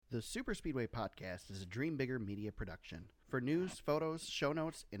The Super Speedway Podcast is a Dream Bigger media production. For news, photos, show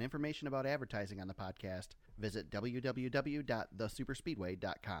notes, and information about advertising on the podcast, visit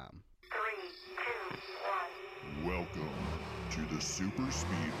www.thesuperspeedway.com. 3, 2, 1. Welcome to the Super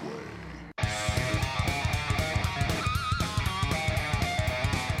Speedway.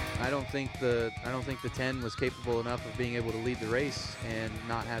 I don't think the 10 was capable enough of being able to lead the race and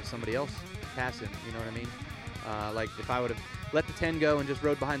not have somebody else pass him. You know what I mean? Like if I would have let the 10 go and just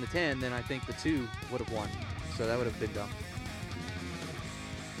rode behind the 10, then I think the 2 would have won. So that would have been dumb.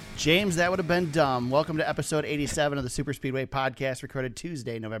 James, that would have been dumb. Welcome to episode 87 of the Super Speedway Podcast, recorded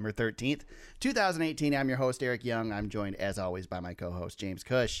Tuesday, November 13th, 2018. I'm your host, Eric Young. I'm joined, as always, by my co-host, James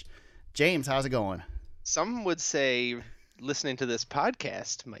Cush. James, how's it going? Some would say listening to this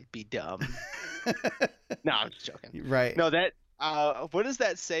podcast might be dumb. No, I'm just joking. Right. No, that what does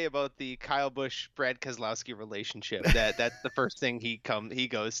that say about the Kyle Busch Brad Keselowski relationship? That's the first thing he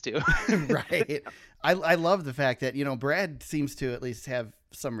goes to. Right. I love the fact that, Brad seems to at least have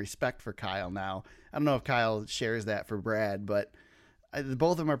some respect for Kyle now. I don't know if Kyle shares that for Brad, but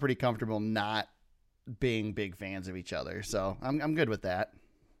both of them are pretty comfortable not being big fans of each other. So I'm good with that.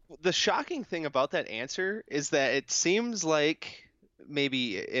 The shocking thing about that answer is that it seems like,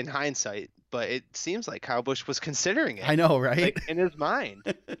 maybe in hindsight, but it seems like Kyle Busch was considering it. I know, right? Like, in his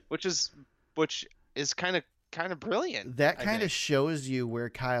mind, which is kind of brilliant. That kind of shows you where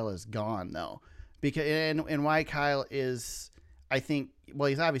Kyle has gone, though, because and why Kyle is, I think, well,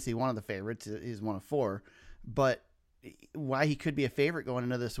 he's obviously one of the favorites. He's one of 4, but why he could be a favorite going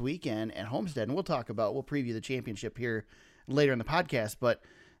into this weekend at Homestead, and we'll preview the championship here later in the podcast, but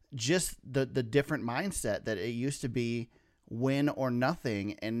just the different mindset that it used to be win or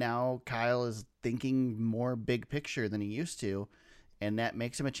nothing, and now Kyle is thinking more big picture than he used to, and that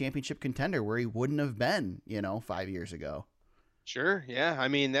makes him a championship contender where he wouldn't have been 5 years ago. Sure, yeah. I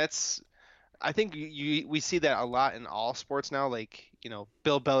mean, I think we see that a lot in all sports now. Like,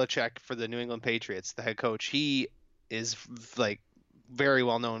 Bill Belichick for the New England Patriots, the head coach, he is like very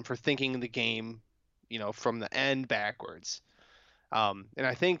well known for thinking the game, from the end backwards. And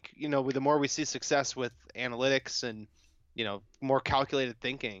I think, the more we see success with analytics and, more calculated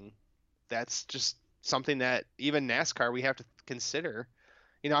thinking, that's just something that even NASCAR, we have to consider.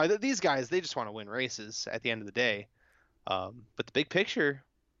 These guys, they just want to win races at the end of the day. But the big picture,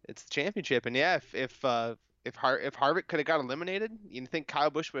 it's the championship. And yeah, if Harvick could have got eliminated, you think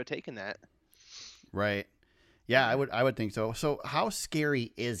Kyle Busch would have taken that. Right. Yeah, I would think so. So how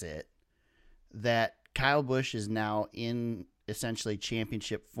scary is it that Kyle Busch is now in essentially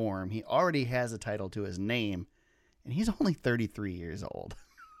championship form? He already has a title to his name, and he's only 33 years old.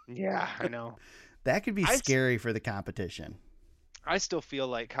 Yeah, I know. That could be scary for the competition. I still feel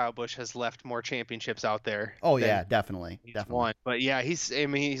like Kyle Busch has left more championships out there. Oh yeah, definitely. Won. But yeah, he's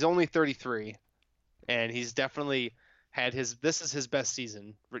only 33, and he's definitely had this is his best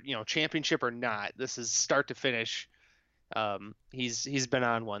season. Championship or not, this is start to finish. He's been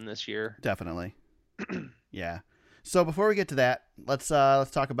on one this year. Definitely. Yeah. So before we get to that, let's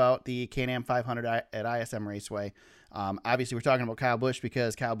talk about the Can-Am 500 at ISM Raceway. Obviously, we're talking about Kyle Busch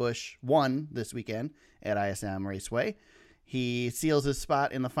because Kyle Busch won this weekend at ISM Raceway. He seals his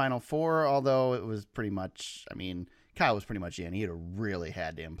spot in the Final Four, although it was pretty much, Kyle was pretty much in. He'd have really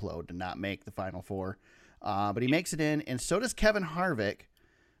had to implode to not make the Final Four. But he makes it in, and so does Kevin Harvick,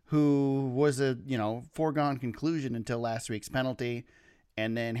 who was a foregone conclusion until last week's penalty,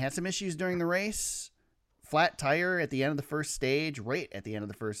 and then had some issues during the race. Flat tire at the end of the first stage, right at the end of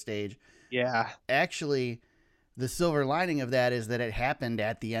the first stage. Yeah. Actually, the silver lining of that is that it happened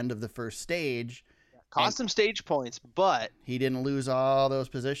at the end of the first stage. Cost him stage points, but he didn't lose all those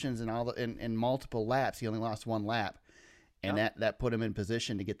positions in multiple laps. He only lost 1 lap, and that put him in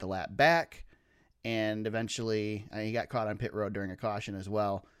position to get the lap back. And eventually, he got caught on pit road during a caution as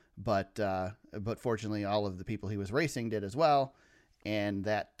well. But fortunately, all of the people he was racing did as well. And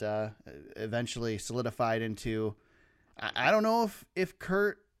that eventually solidified into, I don't know if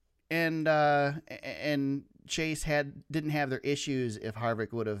Kurt and Chase didn't have their issues if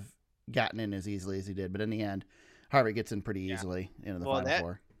Harvick would have gotten in as easily as he did. But in the end, Harvick gets in pretty easily into the Final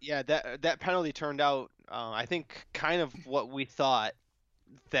Four. Yeah, that penalty turned out, I think, kind of what we thought,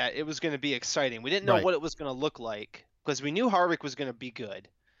 that it was going to be exciting. We didn't know what it was going to look like because we knew Harvick was going to be good.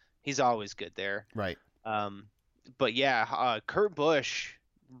 He's always good there. Right. But yeah, Kurt Busch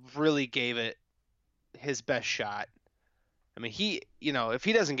really gave it his best shot. He, if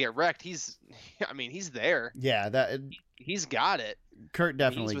he doesn't get wrecked, he's there. Yeah, he's got it. Kurt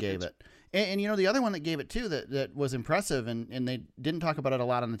definitely gave it. And the other one that gave it too, that was impressive, and they didn't talk about it a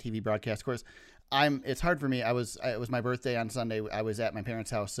lot on the TV broadcast, of course. It's hard for me. It was my birthday on Sunday. I was at my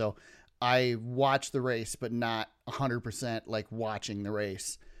parents' house, so I watched the race, but not 100% like watching the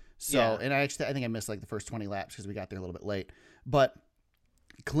race. So, Yeah. and I think I missed like the first 20 laps because we got there a little bit late. But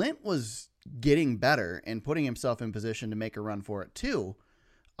Clint was getting better and putting himself in position to make a run for it too,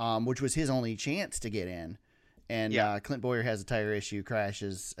 which was his only chance to get in. And Clint Boyer has a tire issue,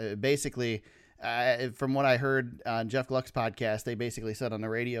 crashes. Basically, from what I heard on Jeff Gluck's podcast, they basically said on the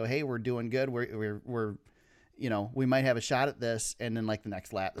radio, "Hey, we're doing good. We're we might have a shot at this." And then like the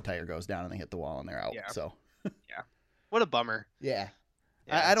next lap, the tire goes down and they hit the wall and they're out. Yeah. So What a bummer. yeah.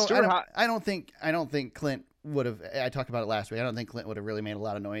 Yeah. I don't think Clint would have. I talked about it last week. I don't think Clint would have really made a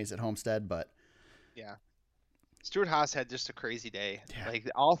lot of noise at Homestead, but Yeah. Stuart Haas had just a crazy day. Yeah. Like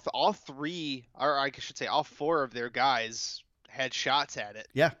all three, or I should say all four of their guys had shots at it.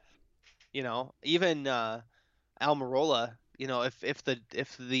 yeah, Even Almirola,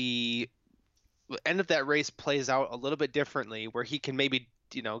 if the end of that race plays out a little bit differently, where he can maybe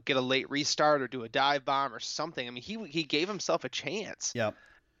get a late restart or do a dive bomb or something. I mean, he gave himself a chance. yep,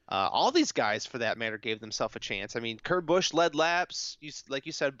 All these guys, for that matter, gave themselves a chance. I mean, Kurt Busch led laps. Like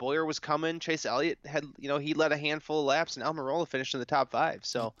you said, Boyer was coming. Chase Elliott had, he led a handful of laps, and Almirola finished in the top 5.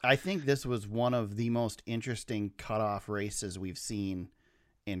 So I think this was one of the most interesting cutoff races we've seen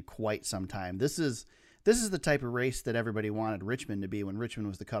in quite some time. This is the type of race that everybody wanted Richmond to be when Richmond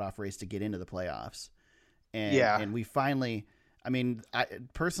was the cutoff race to get into the playoffs. And we finally, I mean,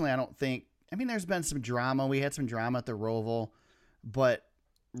 personally, I don't think, there's been some drama. We had some drama at the Roval, but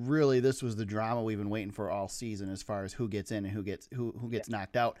really this was the drama we've been waiting for all season as far as who gets in and who gets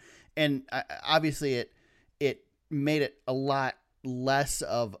knocked out. And obviously it made it a lot less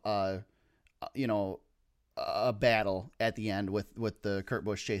of a battle at the end with the Kurt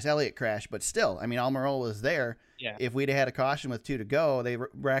Busch Chase Elliott crash, but still, Almirola was there. Yeah. If we'd have had a caution with 2 to go, they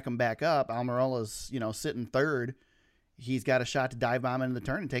rack him back up. Almirola's, sitting third. He's got a shot to dive bomb into the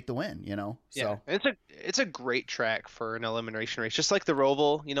turn and take the win, Yeah. So It's a great track for an elimination race. Just like the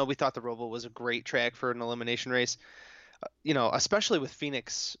Roval, we thought the Roval was a great track for an elimination race. Especially with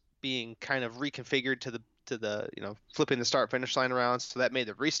Phoenix being kind of reconfigured to the flipping the start finish line around, so that made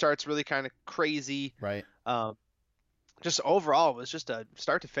the restarts really kind of crazy. right. Just overall, it was just a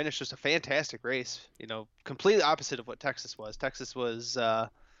start to finish, just a fantastic race. Completely opposite of what Texas was. Texas was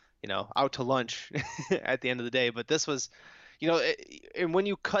out to lunch at the end of the day. But this was, and when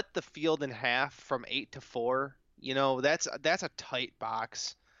you cut the field in half from 8 to 4, that's a tight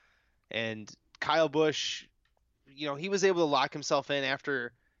box. And Kyle Busch, he was able to lock himself in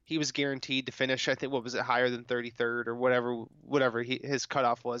after he was guaranteed to finish. I think, what was it, higher than 33rd or whatever his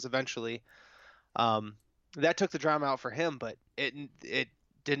cutoff was eventually. That took the drama out for him, but it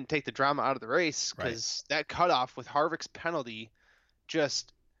didn't take the drama out of the race, because that cutoff with Harvick's penalty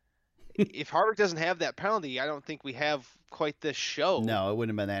just. If Harvick doesn't have that penalty, I don't think we have quite this show. No, it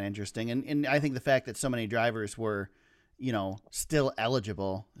wouldn't have been that interesting. And I think the fact that so many drivers were, still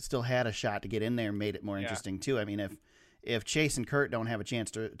eligible, still had a shot to get in there, made it more interesting too. If Chase and Kurt don't have a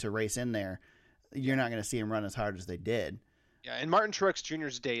chance to race in there, you're not going to see them run as hard as they did. Yeah, and Martin Truex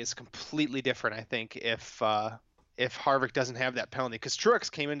Jr.'s day is completely different, I think, if Harvick doesn't have that penalty, because Truex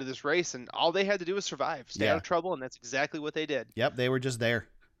came into this race and all they had to do was survive, stay out of trouble, and that's exactly what they did. Yep, they were just there.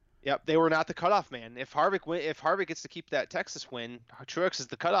 Yep, they were not the cutoff man. If Harvick gets to keep that Texas win, Truex is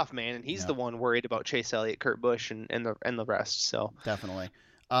the cutoff man, and he's the one worried about Chase Elliott, Kurt Busch, and the rest. So definitely.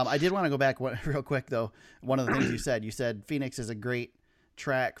 I did want to go back real quick though. One of the things you said Phoenix is a great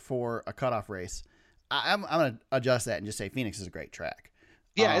track for a cutoff race. I'm going to adjust that and just say Phoenix is a great track.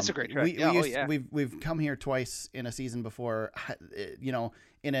 Yeah, it's a great track. We've come here twice in a season before.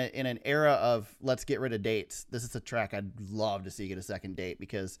 In an era of let's get rid of dates, this is a track I'd love to see get a second date,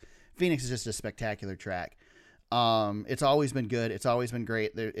 because Phoenix is just a spectacular track. It's always been good. It's always been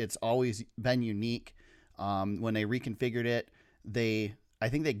great. It's always been unique. When they reconfigured it, I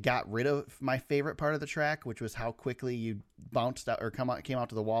think they got rid of my favorite part of the track, which was how quickly you bounced out or came out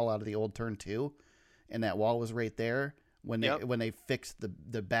to the wall out of the old turn 2, and that wall was right there when they fixed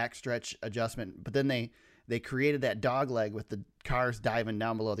the backstretch adjustment. But then they created that dog leg with the cars diving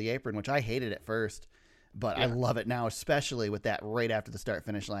down below the apron, which I hated at first, but I love it now, especially with that right after the start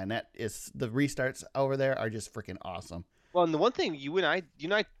finish line. That is, the restarts over there are just freaking awesome. Well, and the one thing you and I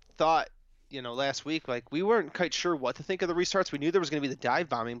thought, last week, like, we weren't quite sure what to think of the restarts. We knew there was going to be the dive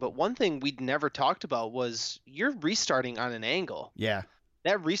bombing, but one thing we'd never talked about was you're restarting on an angle. Yeah.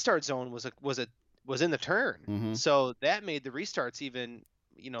 That restart zone was in the turn. Mm-hmm. So that made the restarts even,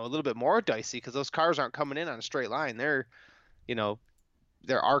 a little bit more dicey, because those cars aren't coming in on a straight line. They're,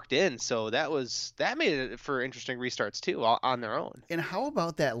 they're arced in, so that made it for interesting restarts too on their own. And how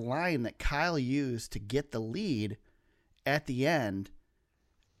about that line that Kyle used to get the lead at the end?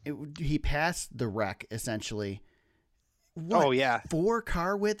 He passed the wreck essentially. What, Oh, yeah. 4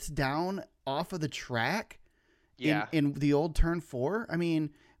 car widths down off of the track. Yeah. In the old turn 4. I mean,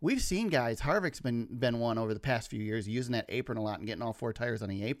 we've seen guys. Harvick's been one over the past few years using that apron a lot and getting all 4 tires on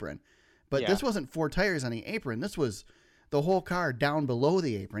the apron. But Yeah. this wasn't 4 tires on the apron. This was the whole car down below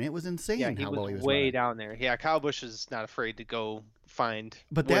the apron. It was insane Yeah, he how low he was was way running. down there. Yeah, Kyle Busch is not afraid to go find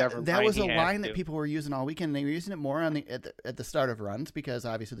But whatever that was a he has line to. that people were using all weekend. They were using it more on at the start of runs because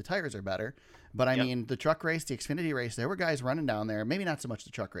obviously the tires are better. But I Yep. mean, the truck race, the Xfinity race, there were guys running down there. Maybe not so much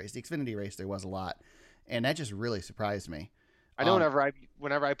the truck race. The Xfinity race, there was a lot, and that just really surprised me. I know Um,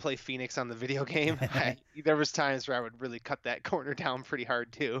 whenever I play Phoenix on the video game, there was times where I would really cut that corner down pretty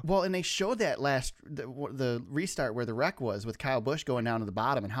hard too. Well, and they showed that the restart where the wreck was with Kyle Busch going down to the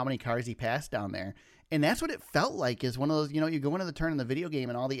bottom and how many cars he passed down there. And that's what it felt like is one of those, you go into the turn in the video game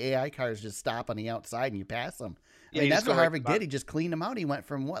and all the AI cars just stop on the outside and you pass them. I Yeah, mean, you that's just what go right to Harvick the did. He just cleaned them out. He went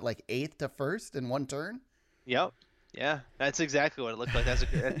from like 8th to 1st in one turn. Yep. Yeah, that's exactly what it looked like. That's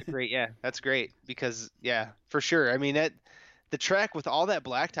a great. Yeah, that's great because for sure. I mean the track with all that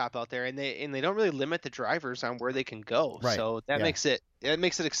blacktop out there, and they don't really limit the drivers on where they can go. Right, So that yeah.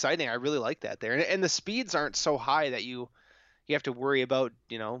 makes it exciting. I really like that there, and the speeds aren't so high that you have to worry about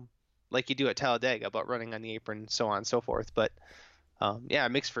like you do at Talladega about running on the apron, so on and so forth. But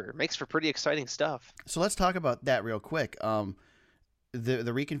it makes for pretty exciting stuff. So let's talk about that real quick. The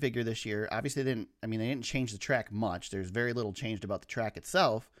reconfigure this year, obviously they didn't change the track much. There's very little changed about the track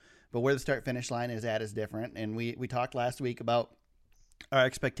itself, but where the start finish line is at is different. And we talked last week about our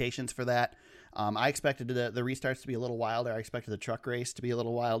expectations for that. I expected the restarts to be a little wilder. I expected the truck race to be a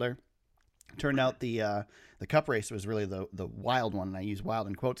little wilder. Turned out the Cup race was really the wild one, and I use wild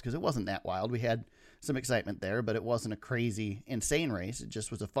in quotes because it wasn't that wild. We had some excitement there, but it wasn't a crazy, insane race. It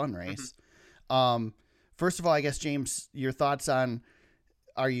just was a fun race. First of all, I guess, James, your thoughts on,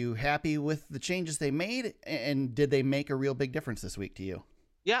 are you happy with the changes they made, and did they make a real big difference this week to you?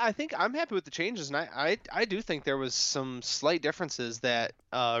 Yeah, I think I'm happy with the changes, and I do think there was some slight differences that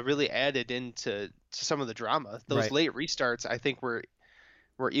really added into some of the drama. Those Right. late restarts, I think, were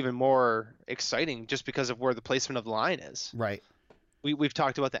even more exciting just because of where the placement of the line is. Right. We've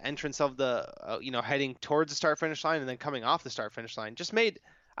talked about the entrance of the heading towards the start finish line and then coming off the start finish line. Just made,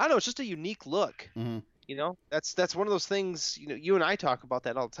 I don't know, it's just a unique look. Mm-hmm. That's one of those things. You and I talk about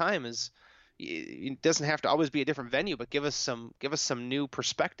that all the time. Is it doesn't have to always be a different venue, but give us some new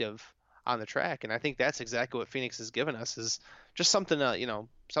perspective on the track. And I think that's exactly what Phoenix has given us, is just something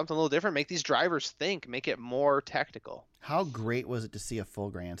something a little different. Make these drivers think, make it more tactical. How great was it to see a full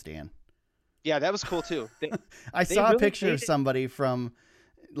grandstand? Yeah, that was cool too. I they saw a really picture made of it- somebody from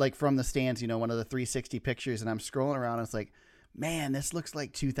the stands, one of the 360 pictures, and I'm scrolling around and it's like, man, this looks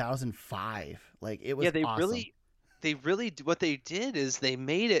like 2005. Like, it was Yeah, awesome. they really what they did is they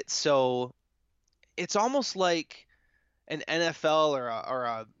made it so it's almost like an NFL or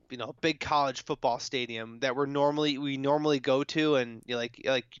a big college football stadium that we normally go to, and you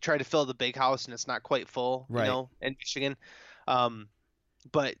try to fill the big house and it's not quite full, Right. in Michigan.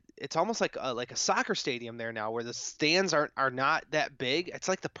 But it's almost like a soccer stadium there now, where the stands are not that big. It's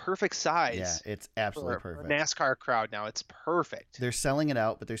like the perfect size. Yeah, it's absolutely for a perfect. NASCAR crowd now. It's perfect. They're selling it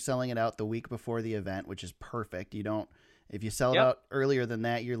out, but they're selling it out the week before the event, which is perfect. If you sell it Yep. out earlier than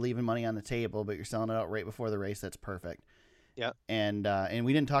that, you're leaving money on the table, but you're selling it out right before the race. That's perfect. Yep. And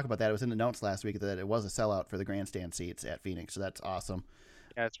we didn't talk about that. It was in the notes last week that it was a sellout for the grandstand seats at Phoenix. So that's awesome.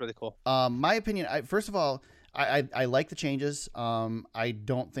 Yeah, it's really cool. My opinion, first of all, I like the changes. I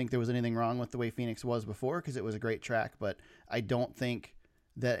don't think there was anything wrong with the way Phoenix was before, because it was a great track, but I don't think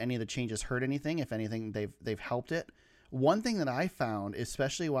that any of the changes hurt anything. If anything, they've helped it. One thing that I found,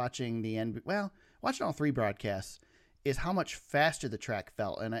 especially watching watching all 3 broadcasts, is how much faster the track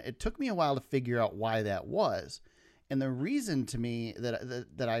felt, and it took me a while to figure out why that was. And the reason to me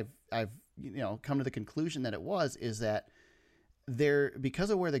that I've come to the conclusion that it was is that because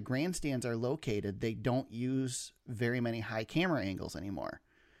of where the grandstands are located, they don't use very many high camera angles anymore.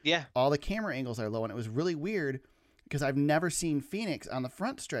 Yeah. All the camera angles are low, and it was really weird because I've never seen Phoenix on the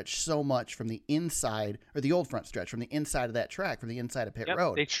front stretch so much from the inside, or the old front stretch, from the inside of that track, from the inside of pit Yep,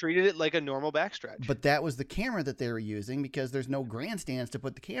 road. they treated it like a normal backstretch. But that was the camera that they were using, because there's no grandstands to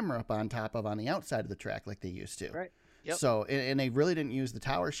put the camera up on top of on the outside of the track like they used to. Right. Yep. So, and they really didn't use the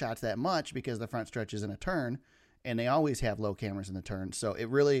tower shots that much because the front stretch is in a turn, and they always have low cameras in the turn. So it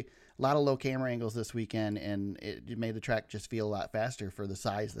really lot of low camera angles this weekend, and it made the track just feel a lot faster for the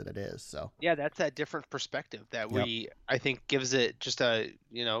size that it is. So Yeah, that's that different perspective that Yep. I think gives it just a,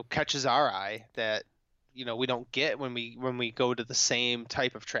 catches our eye that, we don't get when we go to the same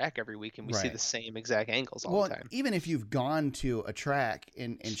type of track every week and we see Right. the same exact angles all well, the time. even if you've gone to a track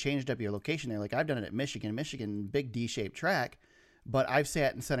and changed up your location there, like I've done it at Michigan, big D-shaped track, but I've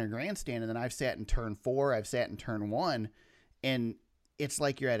sat in center grandstand and then I've sat in turn 4, I've sat in turn 1, and it's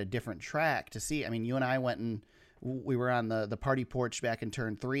like you're at a different track to see. I mean, you and I went and we were on the party porch back in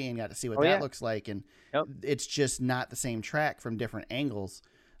turn 3 and got to see what Oh, that yeah. looks like, and Yep. it's just not the same track from different angles.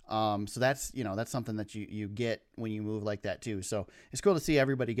 So that's that's something that you get when you move like that too. So it's cool to see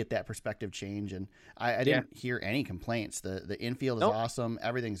everybody get that perspective change, and I didn't hear any complaints. The infield is Nope. awesome,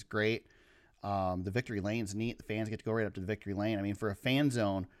 everything's great. The victory lane's neat. The fans get to go right up to the victory lane. I mean, for a fan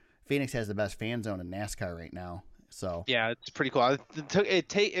zone, Phoenix has the best fan zone in NASCAR right now. So Yeah, it's pretty cool.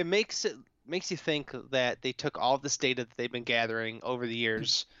 It makes you think that they took all this data that they've been gathering over the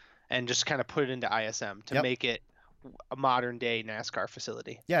years and just kind of put it into ISM to Yep. make it a modern day NASCAR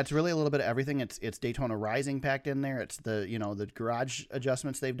facility. yeah, it's really a little bit of everything. It's Daytona Rising packed in there. It's the the garage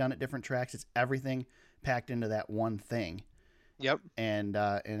adjustments they've done at different tracks. It's everything packed into that one thing, Yep. and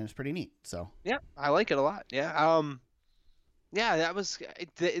it's pretty neat. So Yeah, I like it a lot. Yeah. Yeah, that was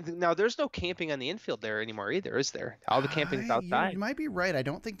now. There's no camping on the infield there anymore either, is there? All the camping's outside. You might be right. I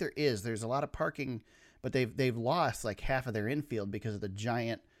don't think there is. There's a lot of parking, but they've lost like half of their infield because of the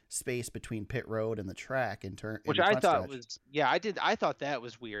giant space between pit road and the track in turn. Which I thought was, I thought that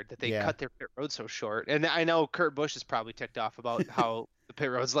was weird that they Yeah. cut their pit road so short. And I know Kurt Busch is probably ticked off about how the pit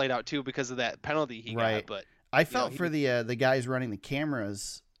road's laid out too because of that penalty he Right. got. But I felt he- for the guys running the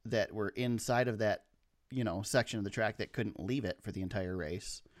cameras that were inside of that section of the track that couldn't leave it for the entire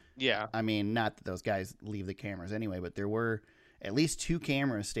race. yeah, I mean, not that those guys leave the cameras anyway, but there were at least 2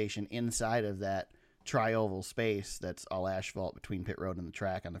 cameras stationed inside of that tri-oval space that's all asphalt between pit road and the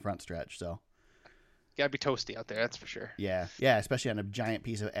track on the front stretch. So gotta be toasty out there, that's for sure. yeah, especially on a giant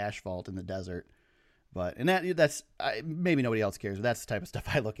piece of asphalt in the desert. But that's maybe nobody else cares, but that's the type of stuff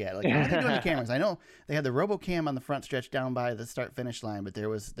I look at. Like, what are they doing the cameras? I know they had the RoboCam on the front stretch down by the start finish line, but there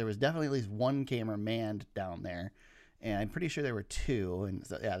was definitely at least one camera manned down there, and I'm pretty sure there were 2. And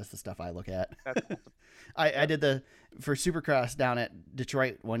so, yeah, that's the stuff I look at. I did for Supercross down at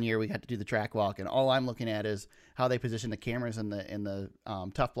Detroit one year. We got to do the track walk, and all I'm looking at is how they position the cameras in the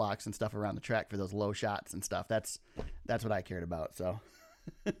tough blocks and stuff around the track for those low shots and stuff. That's what I cared about. So.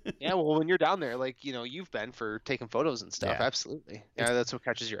 Yeah, well, when you're down there, like you've been for taking photos and stuff. Yeah. Absolutely, yeah, that's what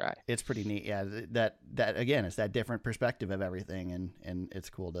catches your eye. It's pretty neat. Yeah, that again, it's that different perspective of everything, and it's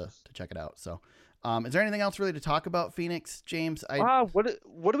cool to check it out. So, is there anything else really to talk about Phoenix, James? What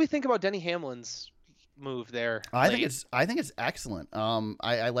do we think about Denny Hamlin's move there? I think it's excellent.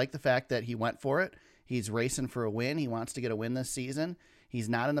 I like the fact that he went for it. He's racing for a win. He wants to get a win this season. He's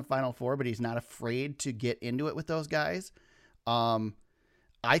not in the Final Four, but he's not afraid to get into it with those guys.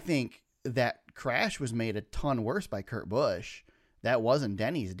 I think that crash was made a ton worse by Kurt Busch. That wasn't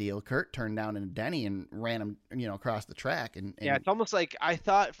Denny's deal. Kurt turned down into Denny and ran him, across the track. And Yeah, it's almost like I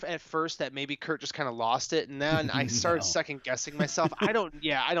thought at first that maybe Kurt just kind of lost it, and then I started No. second guessing myself. I don't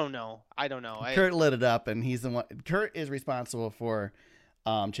know. Kurt lit it up, and he's the one. Kurt is responsible for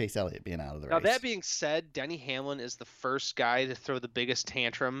Chase Elliott being out of the Now race. that being said, Denny Hamlin is the first guy to throw the biggest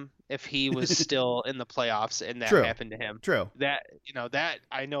tantrum if he was still in the playoffs and that True. happened to him. True. That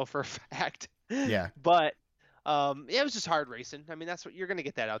I know for a fact. Yeah. But it was just hard racing. I mean, that's what you're gonna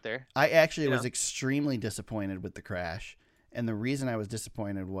get that out there. I actually You was know? extremely disappointed with the crash. And the reason I was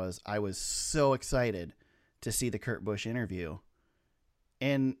disappointed was I was so excited to see the Kurt Busch interview.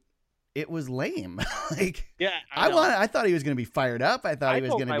 And it was lame. Yeah, I thought he was going to be fired up. I thought he was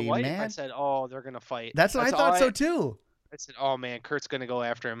told going to my be wife, mad. I said, "Oh, they're gonna fight." That's what I all thought so too. I said, "Oh man, Kurt's gonna go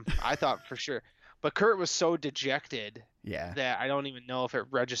after him." I thought for sure, but Kurt was so dejected Yeah. that I don't even know if it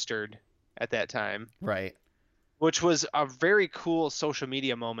registered at that time. Right. Which was a very cool social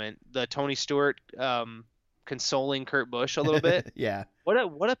media moment. The Tony Stewart consoling Kurt Busch a little bit. Yeah.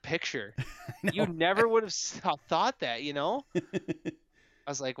 What a picture! I You know. never would have thought that, I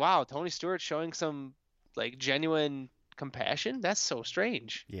was like, wow, Tony Stewart showing some like genuine compassion. That's so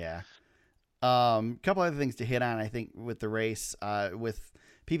strange. Yeah. Couple other things to hit on, I think, with the race, with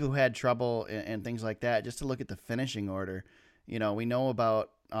people who had trouble and things like that, just to look at the finishing order. We know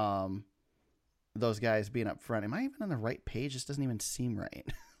about those guys being up front. Am I even on the right page? This doesn't even seem right.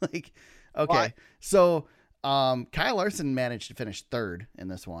 Okay. What? So Kyle Larson managed to finish 3rd in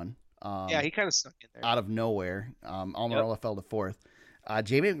this one. Yeah, he kind of snuck in there. Out of nowhere. Almirola fell to 4th.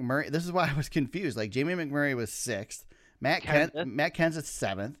 Jamie McMurray, this is why I was confused. Like, Jamie McMurray was 6th. Matt Kenseth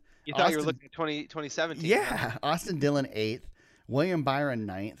 7th. You thought you were Austin- looking at 2017. Yeah, Austin Dillon 8th, William Byron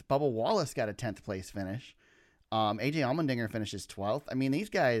 9th, Bubba Wallace got a 10th place finish. AJ Allmendinger finishes 12th. I mean, these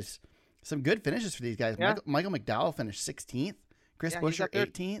guys, some good finishes for these guys. Yeah. Michael McDowell finished 16th. Chris Yeah, he's Buescher up there.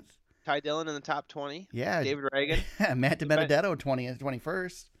 18th. Ty Dillon in the top 20. Yeah, David Reagan. Matt DiBenedetto 20th,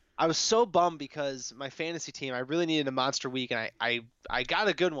 21st. I was so bummed because my fantasy team, I really needed a monster week, and I got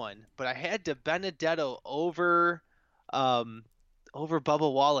a good one, but I had DiBenedetto over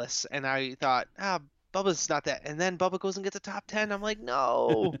Bubba Wallace, and I thought, Bubba's not that. And then Bubba goes and gets a top 10. I'm like,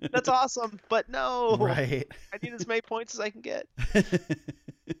 no, that's awesome, but no. Right. I need as many points as I can get.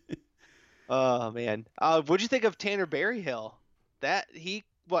 Oh, man. What'd you think of Tanner Berryhill? That he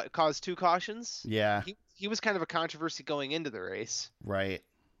caused 2 cautions? Yeah, He was kind of a controversy going into the race. right.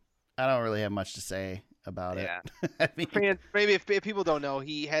 I don't really have much to say about Yeah. it. I mean, Maybe if people don't know,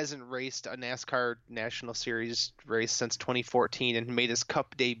 he hasn't raced a NASCAR National Series race since 2014 and made his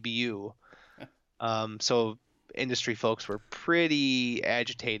Cup debut. So industry folks were pretty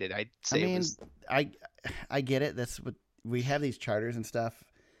agitated. I'd say. I mean, it was, I get it. That's what we have, these charters and stuff.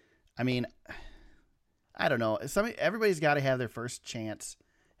 I mean, I don't know. Everybody's got to have their first chance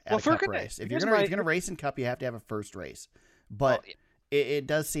at Well, a if we're cup gonna- race. If here's you're my- gonna race in cup, you have to have a first race. But it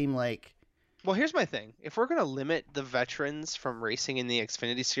does seem like well, here's my thing. If we're gonna limit the veterans from racing in the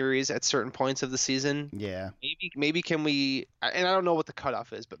Xfinity Series at certain points of the season, yeah, maybe can we? And I don't know what the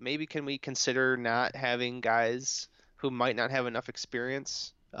cutoff is, but maybe can we consider not having guys who might not have enough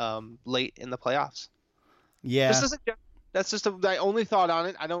experience late in the playoffs? yeah, That's just my only thought on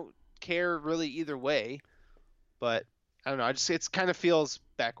it. I don't care really either way, but I don't know. It kind of feels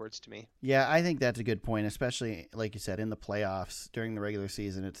backwards to me. yeah. I think that's a good point, especially like you said, in the playoffs. During the regular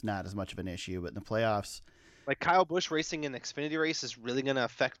season, it's not as much of an issue, but in the playoffs, Like Kyle Busch racing an Xfinity race is really going to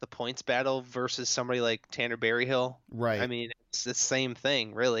affect the points battle versus somebody like Tanner Berryhill. right? I mean, it's the same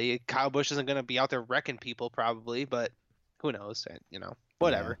thing, really. Kyle Busch isn't going to be out there wrecking people probably, but who knows?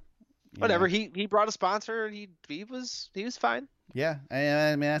 Whatever. Yeah. Whatever. He brought a sponsor. He was fine. Yeah,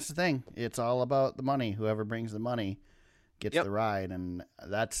 I mean that's the thing. It's all about the money. Whoever brings the money gets Yep. the ride, and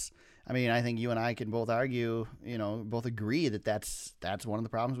that's. I mean, I think you and I can both argue, both agree that that's one of the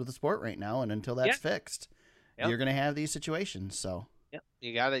problems with the sport right now. And until that's fixed, Yep. you're going to have these situations. So Yep.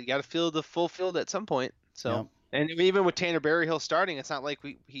 You gotta field the full field at some point. So. Yep. And even with Tanner Berryhill starting, it's not like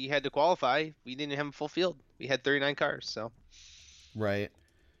he had to qualify. We didn't have a full field. We had 39 cars. So right.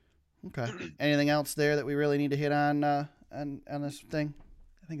 Okay. Anything else there that we really need to hit on this thing?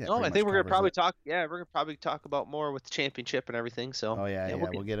 I think that. I pretty think much we're gonna covers probably it. talk. Yeah, we're gonna probably talk about more with the championship and everything. So Oh yeah,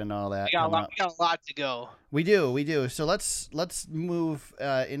 we'll get into all that. we got coming up. we got a lot to go. We do. So let's move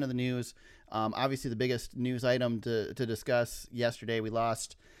into the news. Obviously, the biggest news item to discuss yesterday, we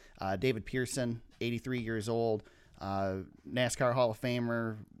lost David Pearson, 83 years old, NASCAR Hall of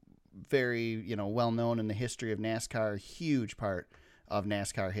Famer, very well known in the history of NASCAR, huge part of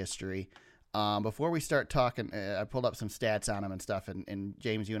NASCAR history. Before we start talking, I pulled up some stats on him and stuff, and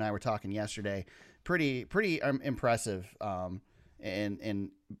James, you and I were talking yesterday. Pretty impressive,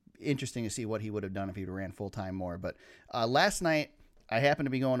 and interesting to see what he would have done if he ran full time more. But last night, I happened to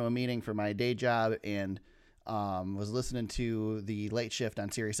be going to a meeting for my day job and was listening to the late shift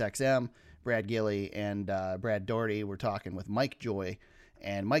on Sirius XM. Brad Gilly and Brad Doherty were talking with Mike Joy,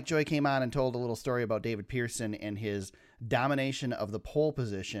 and Mike Joy came on and told a little story about David Pearson and his domination of the pole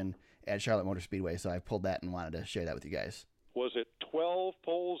position at Charlotte Motor Speedway. So I pulled that and wanted to share that with you guys. Was it 12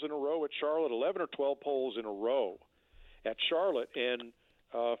 poles in a row at Charlotte, 11 or 12 poles in a row at Charlotte? And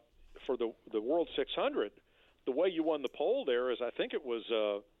for the World 600, the way you won the pole there is I think it was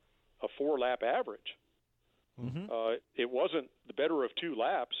a 4-lap average. Mm-hmm. It wasn't the better of 2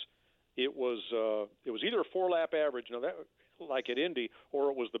 laps. It was either a 4-lap average, like at Indy, or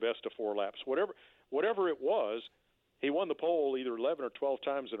it was the best of 4 laps. Whatever it was, he won the pole either 11 or 12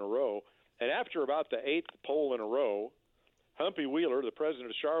 times in a row. And after about the 8th pole in a row, Humpy Wheeler, the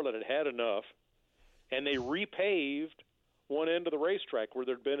president of Charlotte, had enough, and they repaved one end of the racetrack where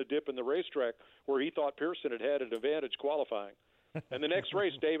there'd been a dip in the racetrack where he thought Pearson had an advantage qualifying. And the next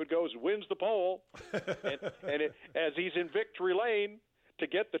race, David goes and wins the pole, as he's in victory lane to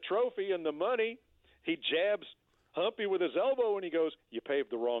get the trophy and the money, he jabs Humpy with his elbow, and he goes, "You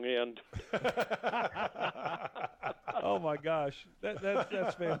paved the wrong end." Oh my gosh,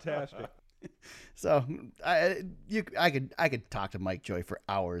 that's fantastic. So I could talk to Mike Joy for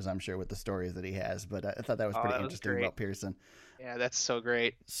hours, I'm sure, with the stories that he has. But I thought that was pretty that was interesting great. about Pearson. Yeah, that's so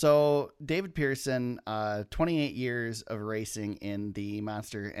great. So David Pearson, 28 years of racing in the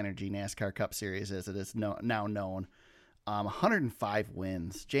Monster Energy NASCAR Cup Series, as it is now known. 105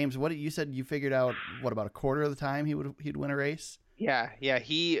 wins. James, what you said you figured out? What, about a quarter of the time he'd win a race? Yeah.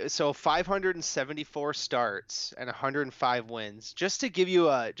 So 574 starts and 105 wins. Just to give you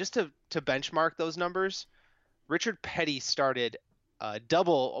to benchmark those numbers, Richard Petty started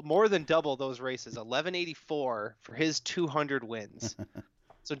more than double those races, 1184 for his 200 wins.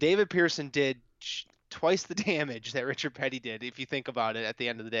 So David Pearson did twice the damage that Richard Petty did, if you think about it at the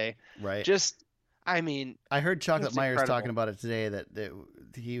end of the day. Right. I heard Chocolate it's Myers incredible. talking about it today that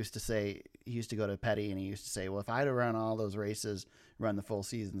he used to go to Petty and he used to say, well, if I'd have run all those races, run the full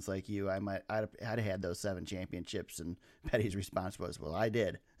seasons like you, I'd have had those 7 championships. And Petty's response was, well, I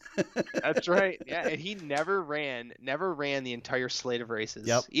did. That's right. Yeah, and he never ran the entire slate of races.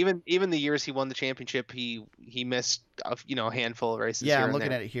 Yep. Even the years he won the championship, he missed a handful of races. Yeah, here I'm and looking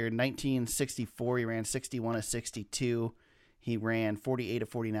there. at it here. 1964, he ran 61 of 62. He ran 48 of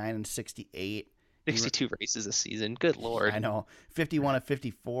 49 and 68. 62 races a season. Good Lord. I know. 51 of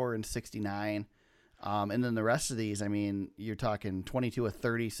 54 and 69. And then the rest of these, I mean, you're talking 22 of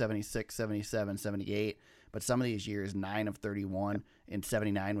 30, 76, 77, 78. But some of these years, 9 of 31 and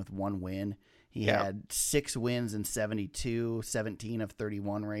 79 with 1 win. He had 6 wins in 72, 17 of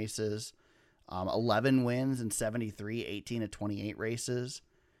 31 races, 11 wins in 73, 18 of 28 races.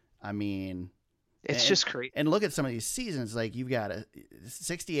 I mean, It's just crazy. And look at some of these seasons. Like you've got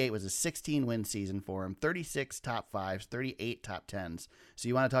 68 was a 16-win season for him, 36 top 5s, 38 top 10s. So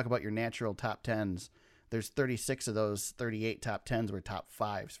you want to talk about your natural top 10s. There's 36 of those 38 top 10s were top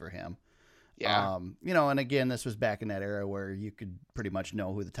 5s for him. Yeah. And again, this was back in that era where you could pretty much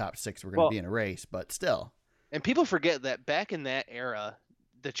know who the top 6 were going to be in a race, but still. And people forget that back in that era,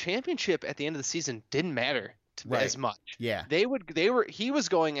 the championship at the end of the season didn't matter as much. Yeah. He was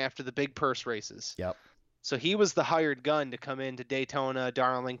going after the big purse races. Yep. So he was the hired gun to come into Daytona,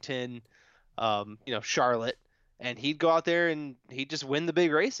 Darlington, Charlotte, and he'd go out there and he'd just win the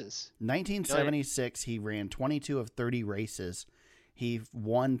big races. 1976, he ran 22 of 30 races. He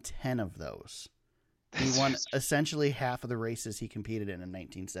won 10 of those. He won essentially half of the races he competed in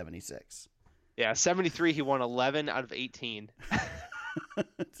 1976. Yeah, 73 he won 11 out of 18.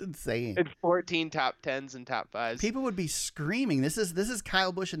 It's insane. And 14 top 10s and top 5s. People would be screaming. This is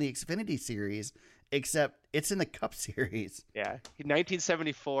Kyle Busch in the Xfinity Series, except it's in the Cup Series. Yeah,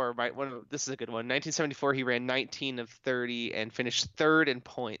 1974. This is a good one. 1974, he ran 19 of 30 and finished 3rd in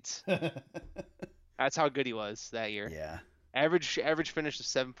points. That's how good he was that year. Yeah. Average finish of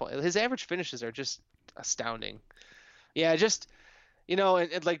 7 points. His average finishes are just astounding. Yeah, just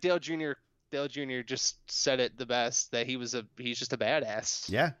and like Dale Jr. just said it the best, that he's just a badass.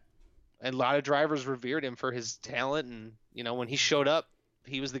 Yeah. And a lot of drivers revered him for his talent, and when he showed up,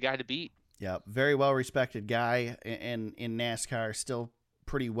 he was the guy to beat. Yeah, very well respected guy in NASCAR, still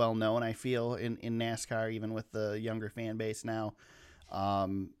pretty well known, I feel, in NASCAR, even with the younger fan base now.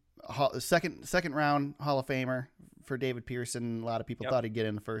 Second round Hall of Famer for David Pearson. A lot of people thought he'd get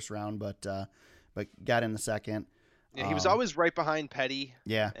in the first round, but got in the second. Yeah, he was always right behind Petty.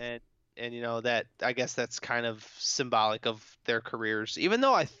 Yeah. And that, I guess that's kind of symbolic of their careers. Even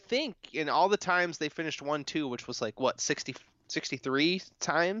though I think in all the times they finished 1-2, which was like 63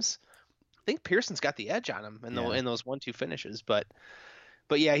 times, I think Pearson's got the edge on him in those 1-2 finishes. But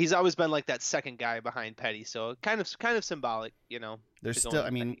yeah, he's always been like that second guy behind Petty. So kind of symbolic, There's still,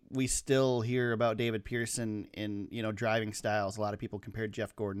 we still hear about David Pearson in, driving styles. A lot of people compared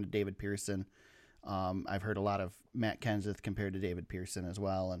Jeff Gordon to David Pearson. I've heard a lot of Matt Kenseth compared to David Pearson as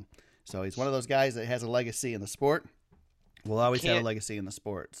well. And so he's one of those guys that has a legacy in the sport. Will always have a legacy in the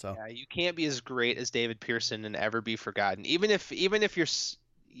sport. So yeah, you can't be as great as David Pearson and ever be forgotten. Even if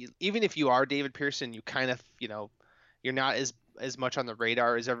you are David Pearson, you kind of, you're not as much on the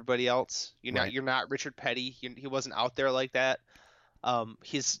radar as everybody else. You're not Richard Petty. He wasn't out there like that.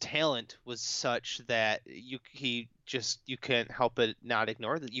 His talent was such that you can't help but not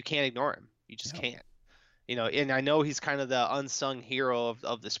ignore that. You can't ignore him. You just can't. And I know he's kind of the unsung hero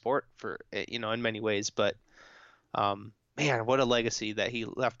of the sport for in many ways, but man, what a legacy that he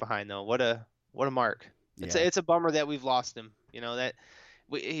left behind though. What a mark. It's a bummer that we've lost him. That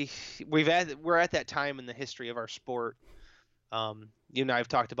we're at that time in the history of our sport. You and I have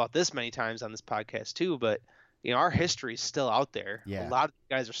talked about this many times on this podcast too, but our history is still out there. Yeah. A lot of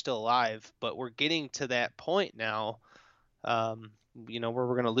guys are still alive, but we're getting to that point now, where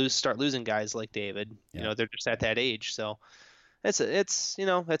we're going to start losing guys like David. Yeah. They're just at that age. So it's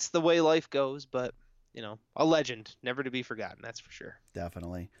the way life goes, but a legend, never to be forgotten. That's for sure.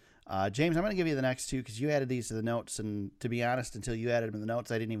 Definitely. James, I'm going to give you the next two because you added these to the notes, and to be honest, until you added them in the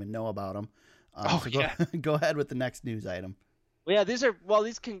notes, I didn't even know about them. Go ahead with the next news item. Well, yeah,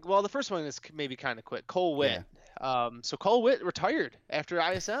 the first one is maybe kind of quick. Cole Witt. Yeah. So Cole Witt retired after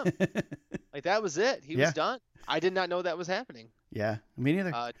ISM. Like that was it. He was done. I did not know that was happening. Yeah, me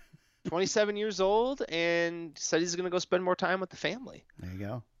neither. 27 years old, and said he's going to go spend more time with the family. There you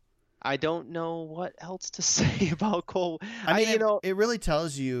go. I don't know what else to say about Cole. I mean, you know, it really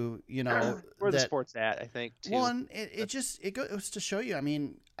tells you, where the that sport's at, I think, too. one, it goes to show you. I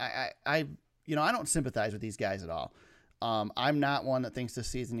mean, I don't sympathize with these guys at all. I'm not one that thinks this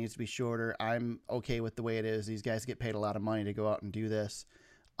season needs to be shorter. I'm okay with the way it is. These guys get paid a lot of money to go out and do this.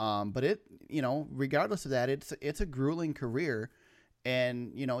 But regardless of that, it's a grueling career.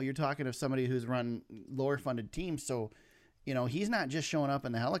 And, you're talking to somebody who's run lower funded teams. So, he's not just showing up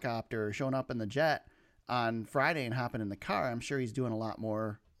in the helicopter or showing up in the jet on Friday and hopping in the car. I'm sure he's doing a lot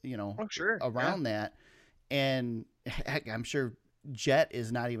more, around that. And heck, I'm sure jet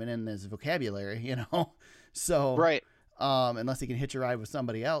is not even in his vocabulary, So, right. Unless he can hitch a ride with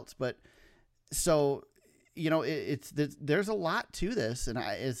somebody else. But so, there's a lot to this. And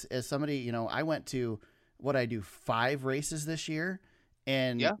as somebody, I went to 5 races this year,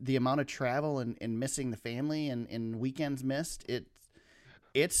 and the amount of travel and missing the family and weekends missed,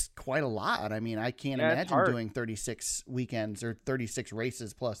 it's quite a lot. I mean, I can't imagine doing 36 weekends or 36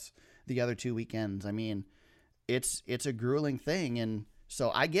 races plus the other 2 weekends. I mean, it's a grueling thing. And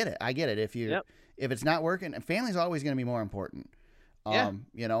so I get it. If it's not working, family's always going to be more important. And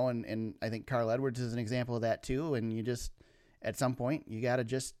I think Carl Edwards is an example of that too. And you just, at some point, you got to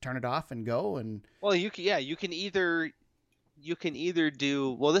just turn it off and go. And well, you can either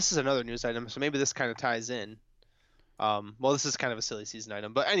do, well, this is another news item, so maybe this kind of ties in. Well, this is kind of a silly season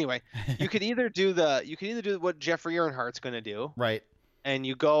item, but anyway, you can either do what Jeffrey Earnhardt's going to do, right? And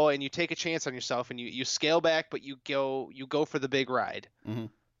you go and you take a chance on yourself, and you scale back, but you go for the big ride. Mm-hmm.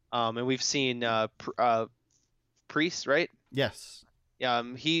 And we've seen Priest, right? Yes.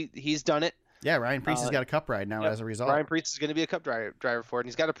 He's done it. Yeah, Ryan Priest has got a cup ride now as a result. Ryan Priest is going to be a cup driver for it, and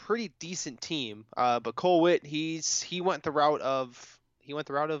he's got a pretty decent team. But Cole Witt, he went the route of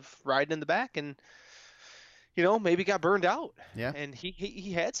riding in the back, and maybe got burned out. Yeah. And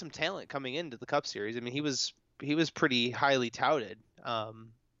he had some talent coming into the Cup Series. I mean, he was pretty highly touted.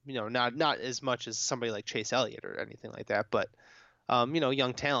 Not as much as somebody like Chase Elliott or anything like that, but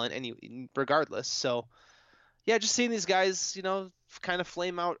young talent, regardless. So yeah, just seeing these guys, kind of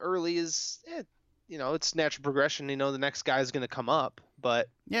flame out early is, it's natural progression. The next guy is going to come up, but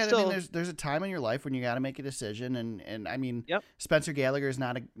yeah, still, I mean, there's a time in your life when you got to make a decision, and I mean, yep. Spencer Gallagher is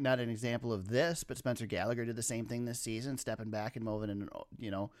not an example of this, but Spencer Gallagher did the same thing this season, stepping back and moving into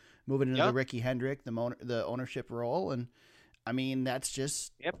Yep. the Ricky Hendrick, the ownership role, and I mean, that's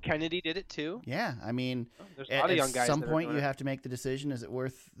just. Yep, Kennedy did it too. Yeah, I mean, there's a lot of young guys. At some point, you have to make the decision: is it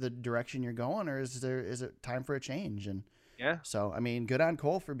worth the direction you're going, or is it time for a change? And yeah, so I mean, good on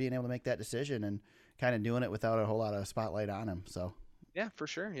Cole for being able to make that decision and kind of doing it without a whole lot of spotlight on him. So yeah, for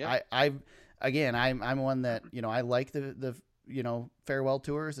sure. Yeah, I'm one that I like the farewell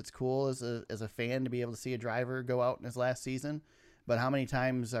tours. It's cool as a fan to be able to see a driver go out in his last season, but how many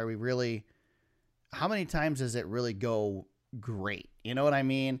times does it really go great? You know what I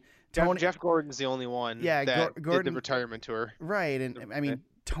mean? Jeff Gordon's the only one that did the retirement tour. Right, and I mean,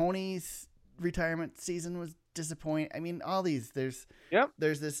 Tony's retirement season was disappointing. I mean, all these, there's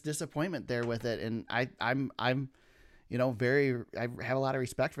this disappointment there with it, and I'm I have a lot of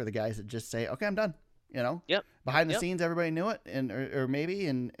respect for the guys that just say, okay, I'm done. Yep. Behind the scenes, everybody knew it, or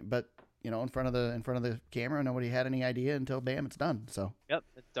maybe, but in front of the camera, nobody had any idea until bam, it's done. So yep,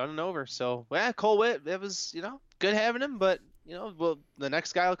 it's done and over. So yeah, Cole Witt, it was good having him, but the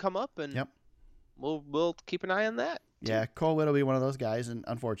next guy will come up, and we'll keep an eye on that. Yeah, Cole Witt will be one of those guys, and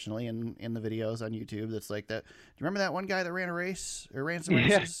unfortunately, in the videos on YouTube, that's like that. Do you remember that one guy that ran a race or ran some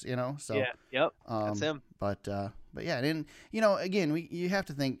races? So yeah, yep, that's him. But yeah, and again, you have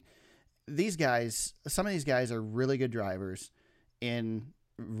to think these guys. Some of these guys are really good drivers in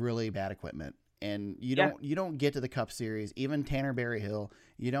really bad equipment, and you don't get to the Cup Series. Even Tanner Berryhill,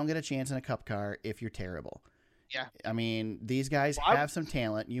 you don't get a chance in a Cup car if you're terrible. Yeah, I mean, these guys have some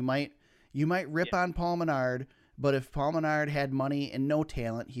talent. You might rip on Paul Menard. But if Paul Menard had money and no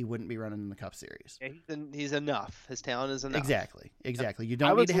talent, he wouldn't be running in the Cup Series. Yeah, he's enough. His talent is enough. Exactly. You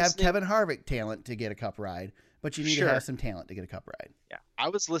don't need to have Kevin Harvick talent to get a Cup ride, but you need to have some talent to get a Cup ride. Yeah, I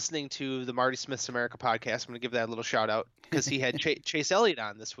was listening to the Marty Smith's America podcast. I'm going to give that a little shout out because he had Chase Elliott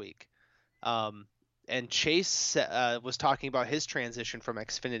on this week. And Chase was talking about his transition from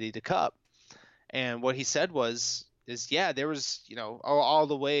Xfinity to Cup. And what he said there was, all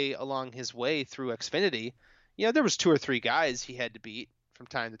the way along his way through Xfinity, there was 2 or 3 guys he had to beat from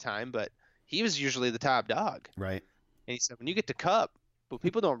time to time, but he was usually the top dog. Right. And he said, when you get to Cup, what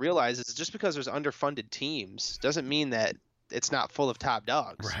people don't realize is just because there's underfunded teams doesn't mean that it's not full of top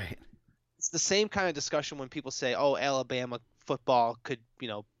dogs. Right. it's the same kind of discussion when people say, "Oh, Alabama football could,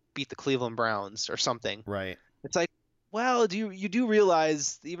 beat the Cleveland Browns or something." Right. It's like, well, you do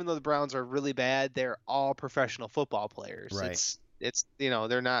realize even though the Browns are really bad, they're all professional football players. Right. It's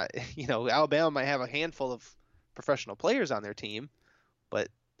they're not, Alabama might have a handful of professional players on their team, but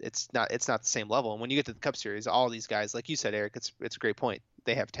it's not the same level. And when you get to the Cup Series, all these guys, like you said, Eric, it's a great point.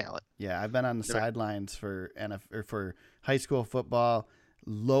 They have talent. Yeah, I've been on the sidelines for for high school football,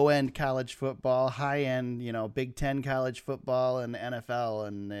 low end college football, high end, Big Ten college football, and NFL,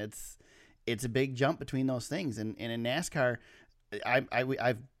 and it's a big jump between those things. And in NASCAR,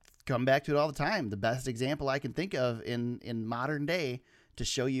 I've come back to it all the time. The best example I can think of in modern day to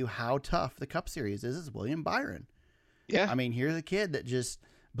show you how tough the Cup Series is William Byron. Yeah, I mean, here's a kid that just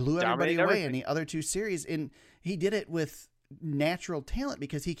blew everybody away in the other two series, and he did it with natural talent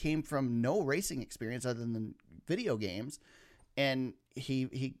because he came from no racing experience other than video games, and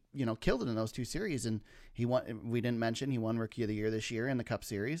he killed it in those two series. And he won. We didn't mention he won Rookie of the Year this year in the Cup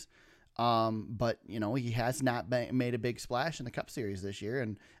Series. But he has not made a big splash in the Cup Series this year,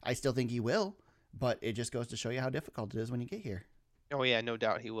 and I still think he will. But it just goes to show you how difficult it is when you get here. Oh yeah, no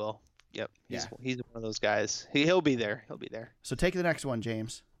doubt he will. Yep. Yeah. He's one of those guys. He'll be there. He'll be there. So take the next one,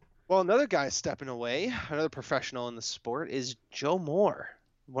 James. Well, another guy stepping away, another professional in the sport, is Joe Moore,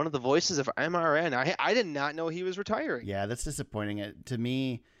 one of the voices of MRN. I did not know he was retiring. Yeah, that's disappointing. To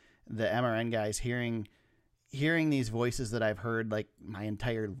me, the MRN guys hearing these voices that I've heard like my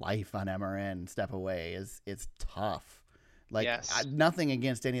entire life on MRN step away it's tough. Like, yes. Nothing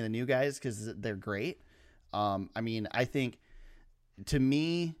against any of the new guys because they're great. I mean, I think to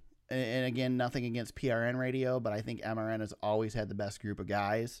me, and again, nothing against PRN radio, but I think MRN has always had the best group of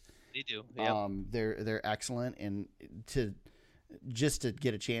guys. They do. Yep. They're excellent, and to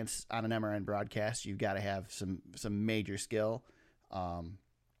get a chance on an MRN broadcast, you've got to have some major skill.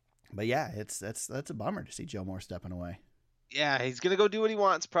 But yeah, that's a bummer to see Joe Moore stepping away. Yeah, he's gonna go do what he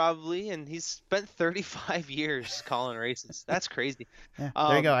wants probably, and he's spent 35 years calling races. That's crazy. Yeah,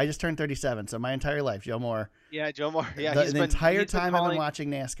 there you go. I just turned 37, so my entire life, Joe Moore. Yeah, Joe Moore. Yeah, the entire time I've been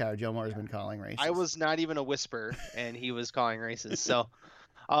watching NASCAR, Joe Moore has been calling races. I was not even a whisper, and he was calling races. So,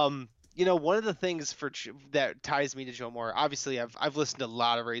 one of the things that ties me to Joe Moore, obviously, I've listened to a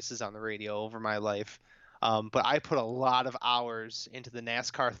lot of races on the radio over my life. But I put a lot of hours into the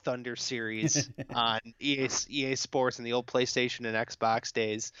NASCAR Thunder series on EA Sports and the old PlayStation and Xbox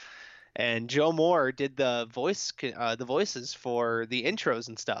days. And Joe Moore did the voices for the intros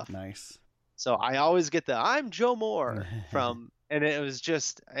and stuff. Nice. So I always get I'm Joe Moore from, and it was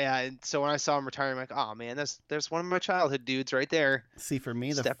just, yeah. And so when I saw him retiring, I'm like, oh man, there's one of my childhood dudes right there. See, for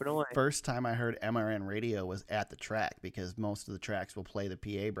me, the first time I heard MRN radio was at the track because most of the tracks will play the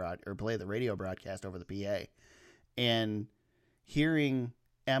play the radio broadcast over the PA, and hearing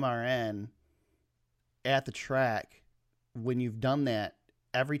MRN at the track, when you've done that,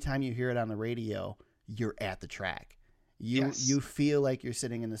 every time you hear it on the radio, you're at the track. You feel like you're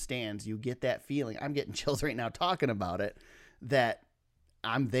sitting in the stands. You get that feeling. I'm getting chills right now talking about it. That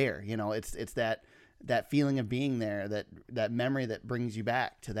I'm there. It's that feeling of being there. That memory that brings you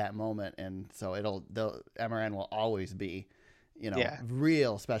back to that moment. And so MRN will always be,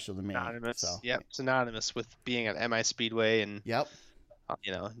 real special to me. Synonymous. So, yep, synonymous with being at MI Speedway and. Yep.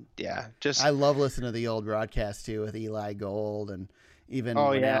 Just. I love listening to the old broadcast too with Eli Gold and even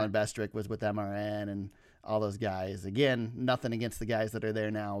when Alan Bestwick was with MRN and all those guys. Again, nothing against the guys that are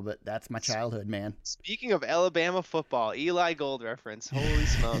there now, but that's my childhood, man. Speaking of Alabama football, Eli Gold reference. Holy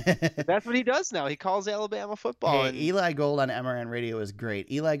smoke. That's what he does now. He calls Alabama football. Hey, Eli Gold on MRN radio is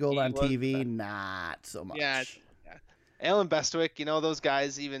great. Eli Gold on TV, not so much. Yeah. Alan Bestwick, those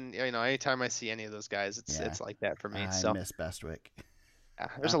guys, even, anytime I see any of those guys, it's like that for me. I miss Bestwick. Yeah,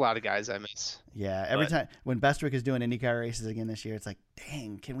 there's a lot of guys I miss. Yeah, every time when Bestwick is doing IndyCar races again this year, it's like,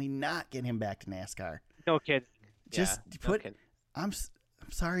 dang, can we not get him back to NASCAR? No kidding. Just I'm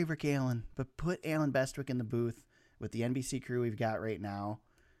sorry, Rick Allen, but put Alan Bestwick in the booth with the NBC crew we've got right now,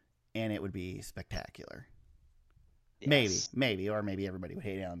 and it would be spectacular. Yes. Maybe, or maybe everybody would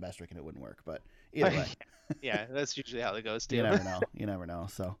hate Alan Bestwick and it wouldn't work. But either way, yeah, that's usually how it goes too. You never know.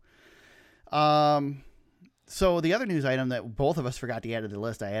 So, so the other news item that both of us forgot to add to the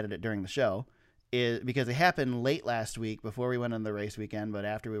list, I added it during the show, is because it happened late last week before we went on the race weekend, but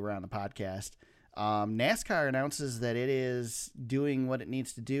after we were on the podcast. NASCAR announces that it is doing what it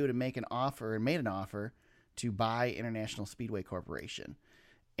needs to do to make an offer, and made an offer to buy International Speedway Corporation.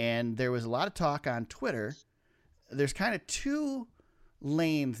 And there was a lot of talk on Twitter. There's kind of two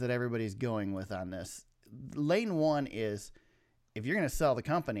lanes that everybody's going with on this. Lane one is, if you're going to sell the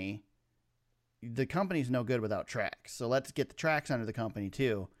company's no good without tracks. So let's get the tracks under the company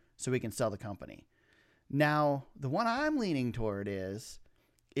too, so we can sell the company. Now, the one I'm leaning toward is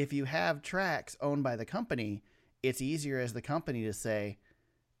if you have tracks owned by the company, it's easier as the company to say,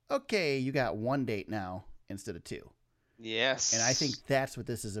 okay, you got one date now instead of two. Yes. And I think that's what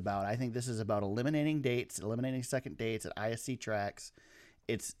this is about. I think this is about eliminating dates, eliminating second dates at ISC tracks.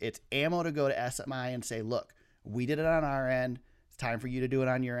 It's ammo to go to SMI and say, look, we did it on our end. It's time for you to do it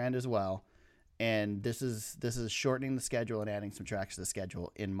on your end as well. And this is shortening the schedule and adding some tracks to the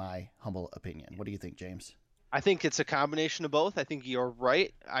schedule, in my humble opinion. What do you think, James? I think it's a combination of both. I think you're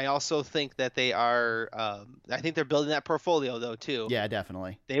right. I also think that they are. I think they're building that portfolio though too. Yeah,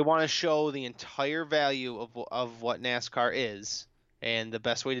 definitely. They want to show the entire value of what NASCAR is, and the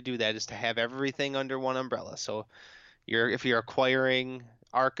best way to do that is to have everything under one umbrella. So, if you're acquiring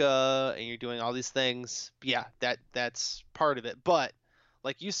ARCA and you're doing all these things, yeah, that's part of it. But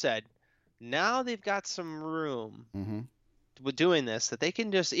like you said, now they've got some room with doing this that they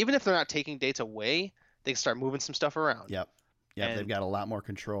can just, even if they're not taking dates away, they can start moving some stuff around. Yep. They've got a lot more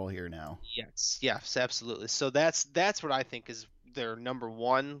control here now. Yes, absolutely. So that's what I think is their number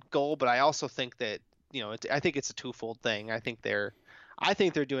one goal. But I also think that I think it's a twofold thing. I think they're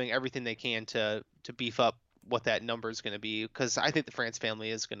doing everything they can to beef up what that number is going to be, because I think the France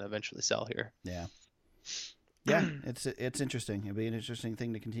family is going to eventually sell here. Yeah, it's interesting. It'll be an interesting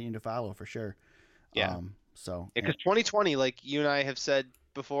thing to continue to follow for sure. Yeah. Because 2020, like you and I have said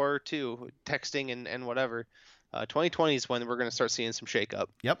before too, texting and whatever, 2020 is when we're going to start seeing some shakeup.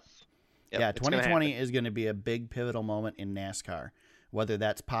 Yep. Yeah, 2020 happen. is going to be a big pivotal moment in NASCAR. Whether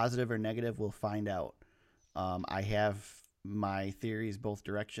that's positive or negative, we'll find out. I have my theories both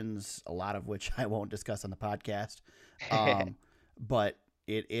directions, a lot of which I won't discuss on the podcast. But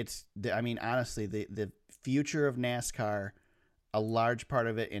honestly, the future of NASCAR, a large part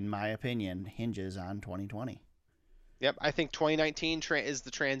of it, in my opinion, hinges on 2020. Yep, I think 2019 is the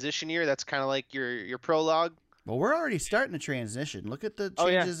transition year. That's kind of like your prologue. Well, we're already starting to transition. Look at the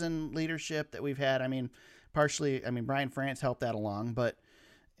changes in leadership that we've had. Brian France helped that along, but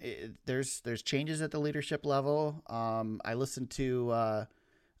there's changes at the leadership level. I listened to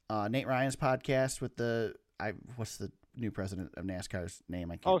Nate Ryan's podcast with what's the new president of NASCAR's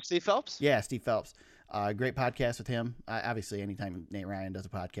name? Steve Phelps? Yeah, Steve Phelps. Great podcast with him. Obviously, anytime Nate Ryan does a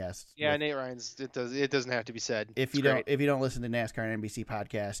podcast. Yeah, Nate Ryan's. It doesn't have to be said. If you don't listen to NASCAR and NBC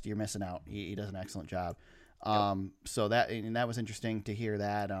podcast, you're missing out. He does an excellent job. So that was interesting to hear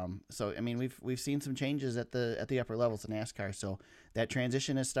that. We've seen some changes at the upper levels of NASCAR. So that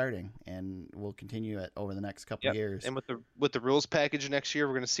transition is starting, and will continue it over the next couple of years. And with the rules package next year,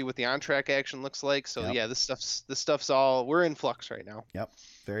 we're going to see what the on-track action looks like. So this stuff's all, we're in flux right now. Yep.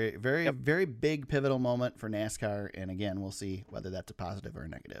 Very, very, very big pivotal moment for NASCAR. And again, we'll see whether that's a positive or a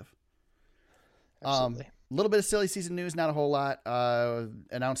negative. Absolutely. A little bit of silly season news, not a whole lot.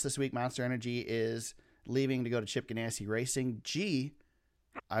 Announced this week, Monster Energy is leaving to go to Chip Ganassi Racing. Gee,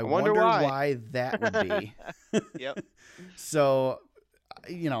 I wonder why that would be. Yep. So,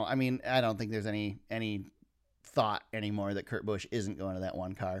 I don't think there's any thought anymore that Kurt Busch isn't going to that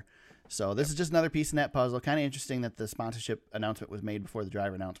one car. So this is just another piece in that puzzle. Kind of interesting that the sponsorship announcement was made before the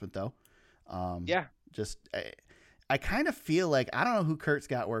driver announcement, though. I kind of feel like, I don't know who Kurt's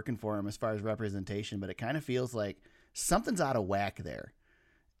got working for him as far as representation, but it kind of feels like something's out of whack there.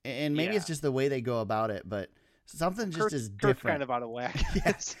 And maybe it's just the way they go about it, but something just is different. Kurt's kind of out of whack.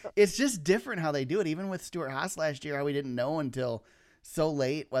 Yes. It's just different how they do it. Even with Stuart Haas last year, how we didn't know until so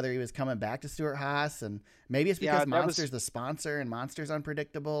late whether he was coming back to Stuart Haas. And maybe it's because Monster's the sponsor and Monster's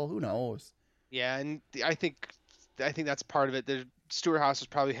unpredictable. Who knows? Yeah, and I think that's part of it. Stuart Haas was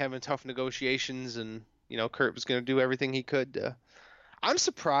probably having tough negotiations, and Kurt was going to do everything he could. I'm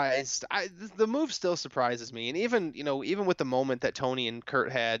surprised. The move still surprises me, and even with the moment that Tony and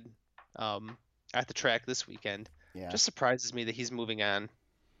Kurt had at the track this weekend, just surprises me that he's moving on.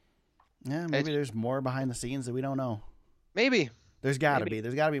 Yeah, maybe there's more behind the scenes that we don't know. Maybe there's got to be.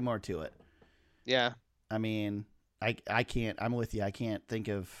 There's got to be more to it. Yeah. I can't. I'm with you. I can't think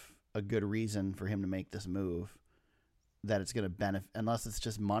of a good reason for him to make this move that it's going to benefit, unless it's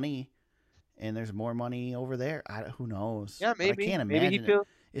just money. And there's more money over there. Who knows? Yeah, maybe. But I can't imagine it.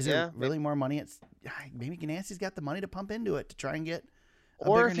 Is there really maybe. more money? Maybe Ganassi's got the money to pump into it to try and get a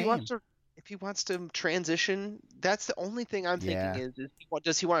or bigger if name. If he wants to transition, that's the only thing I'm thinking is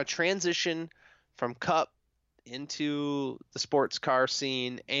does he want to transition from Cup into the sports car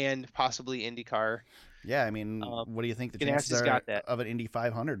scene and possibly IndyCar? Yeah, what do you think the chances are of an Indy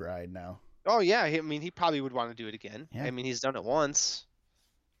 500 ride now? Oh yeah, he probably would want to do it again. Yeah. He's done it once.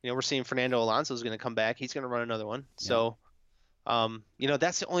 We're seeing Fernando Alonso is going to come back. He's going to run another one. So,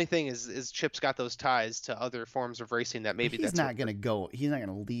 That's the only thing is Chip's got those ties to other forms of racing that maybe he's that's not going to go. He's not going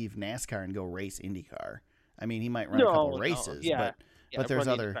to leave NASCAR and go race IndyCar. I mean, he might run a couple races, but there's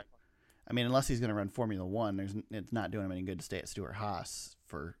other. I mean, unless he's going to run Formula One, it's not doing him any good to stay at Stewart Haas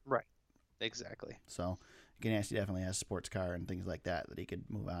for. Right. Exactly. So Ganassi definitely has a sports car and things like that he could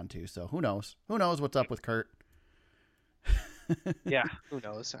move on to. So who knows? Who knows what's up with Kurt? Yeah. Who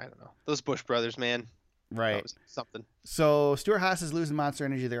knows? I don't know. Those Busch brothers, man. Right. Something. So Stewart Haas is losing Monster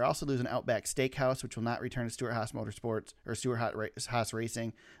Energy. They're also losing Outback Steakhouse, which will not return to Stewart Haas Motorsports or Stewart Haas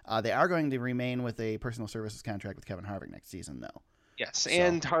Racing. They are going to remain with a personal services contract with Kevin Harvick next season, though. Yes,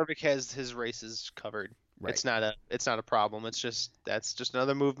 and Harvick has his races covered. Right. It's not a problem. That's just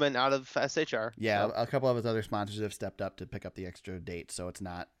another movement out of SHR. Yeah, so. A couple of his other sponsors have stepped up to pick up the extra date, so it's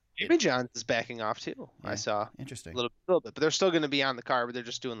not. Jimmy John's is backing off too. Yeah, I saw. Interesting. A little bit, but they're still going to be on the car, but they're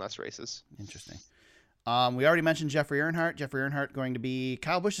just doing less races. Interesting. We already mentioned Jeffrey Earnhardt. Jeffrey Earnhardt going to be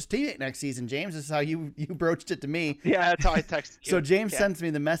Kyle Busch's teammate next season. James, this is how you broached it to me. Yeah, that's how I texted you. So James sends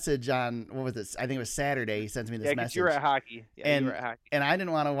me the message on what was it? I think it was Saturday. He sends me this message. You were at hockey. Yeah, you were at hockey. And I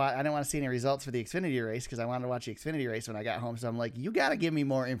didn't want to watch. I didn't want to see any results for the Xfinity race because I wanted to watch the Xfinity race when I got home. So I'm like, you got to give me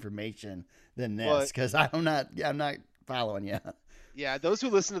more information than this because I'm not following you. Yeah, those who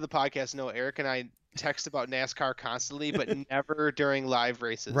listen to the podcast know Eric and I text about NASCAR constantly, but never during live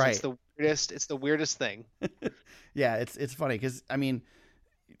races. Right. It's the weirdest thing. Yeah, it's funny because I mean,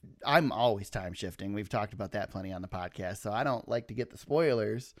 I'm always time shifting. We've talked about that plenty on the podcast, so I don't like to get the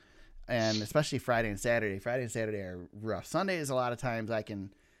spoilers, and especially Friday and Saturday. Friday and Saturday are rough. Sundays, a lot of times I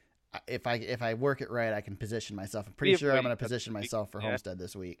can, if I work it right, I can position myself. I'm pretty sure I'm going to position myself for Homestead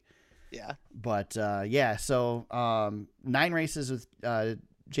this week. Yeah. But so 9 races with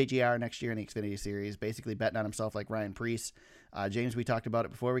JGR next year in the Xfinity Series, basically betting on himself like Ryan Preece. James, we talked about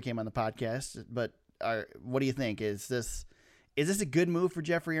it before we came on the podcast, but what do you think? Is this a good move for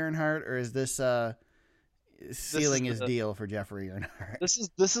Jeffrey Earnhardt, or is this sealing his deal for Jeffrey Earnhardt?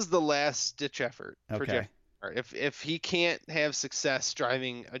 This is the last ditch effort for Jeffrey Earnhardt. If he can't have success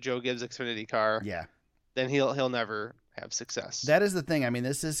driving a Joe Gibbs Xfinity car, then he'll never have success. That is the thing. I mean,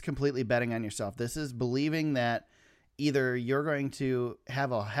 this is completely betting on yourself. This is believing that either you're going to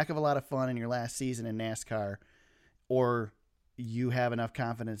have a heck of a lot of fun in your last season in NASCAR, or you have enough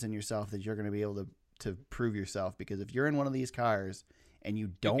confidence in yourself that you're going to be able to prove yourself. Because if you're in one of these cars and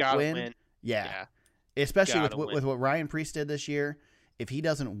you don't win. Especially with what Ryan Preece did this year, if he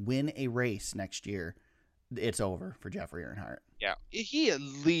doesn't win a race next year, it's over for Jeffrey Earnhardt. Yeah, he at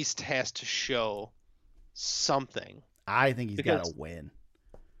least has to show something. I think he's got to win.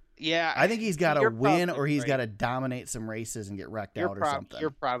 Yeah, I think he's got to win, or he's got to dominate some races and get wrecked out or something. You're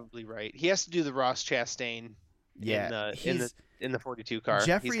probably right. He has to do the Ross Chastain. In the 42 car.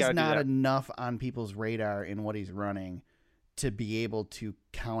 Jeffrey's not enough on people's radar in what he's running to be able to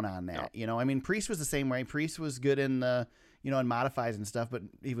count on that. No. You know, I mean, Preece was the same way. Preece was good in the, in modifies and stuff, but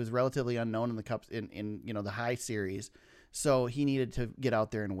he was relatively unknown in the cups in the high series. So he needed to get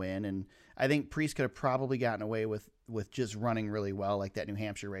out there and win. And I think Preece could have probably gotten away with just running really well, like that New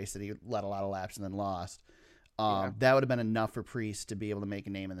Hampshire race that he led a lot of laps and then lost. That would have been enough for Preece to be able to make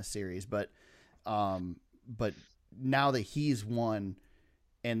a name in the series. But now that he's won,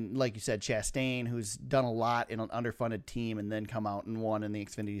 and like you said, Chastain, who's done a lot in an underfunded team and then come out and won in the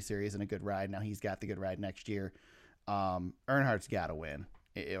Xfinity Series in a good ride. Now he's got the good ride next year. Earnhardt's got to win,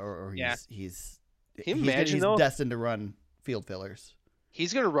 or he's destined to run field fillers.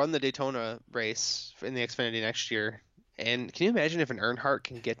 He's going to run the Daytona race in the Xfinity next year. And can you imagine if an Earnhardt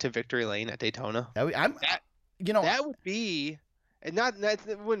can get to victory lane at Daytona? That would be, and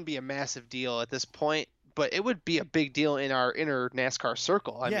it wouldn't be a massive deal at this point, but it would be a big deal in our inner NASCAR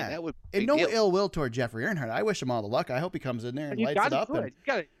circle. I mean, that would be no ill will toward Jeffrey Earnhardt. I wish him all the luck. I hope he comes in there and lights it up.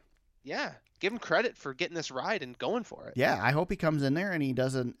 Give him credit for getting this ride and going for it. Yeah, I hope he comes in there and he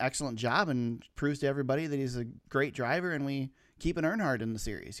does an excellent job and proves to everybody that he's a great driver, and we keep an Earnhardt in the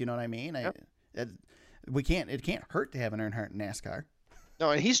series. You know what I mean? Yep. It can't hurt to have an Earnhardt in NASCAR. No,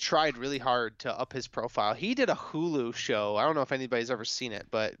 and he's tried really hard to up his profile. He did a Hulu show. I don't know if anybody's ever seen it,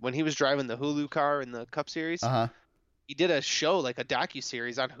 but when he was driving the Hulu car in the Cup Series, he did a show, like a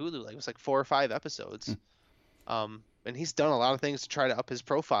docuseries on Hulu. Like it was like 4 or 5 episodes. And he's done a lot of things to try to up his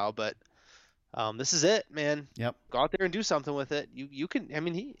profile, but this is it, man. Yep. Go out there and do something with it. You can. I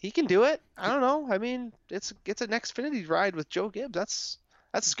mean, he can do it. I don't know. I mean, it's an Xfinity ride with Joe Gibbs.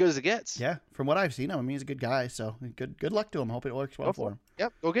 That's as good as it gets. Yeah, from what I've seen him, I mean, he's a good guy. So good luck to him. Hope it works well for him.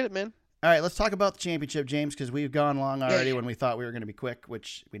 Yep, go get it, man. All right, let's talk about the championship, James, because we've gone long already when we thought we were going to be quick,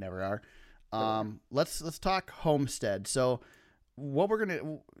 which we never are. Let's talk Homestead. So what we're gonna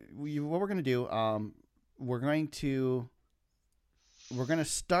do? We're going to we're gonna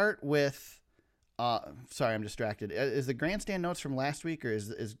start with. Sorry, I'm distracted. Is the grandstand notes from last week, or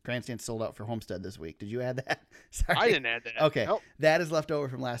is grandstand sold out for Homestead this week? Did you add that? Sorry, I didn't add that. Okay, Nope. that is left over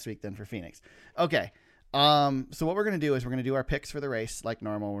from last week then for Phoenix. Okay, so what we're gonna do is we're gonna do our picks for the race like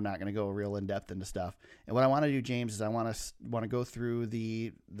normal. We're not gonna go real in depth into stuff. And what I want to do, James, is I want to go through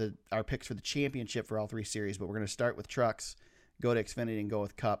our picks for the championship for all three series. But we're gonna start with trucks, go to Xfinity, and go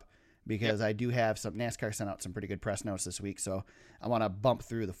with Cup. Because I do have some NASCAR sent out some pretty good press notes this week, so I want to bump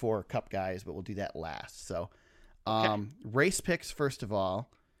through the 4 Cup guys, but we'll do that last. So, race picks first of all,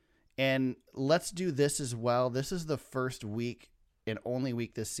 and let's do this as well. This is the first week and only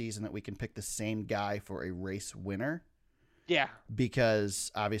week this season that we can pick the same guy for a race winner. Yeah.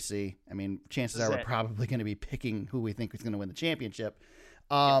 Because obviously, I mean, chances are we're probably going to be picking who we think is going to win the championship.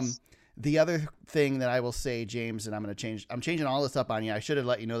 Yes. The other thing that I will say, James, and I'm changing all this up on you. I should have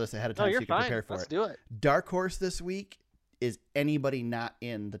let you know this ahead of time so you can prepare for Let's it. do it. Dark horse this week is anybody not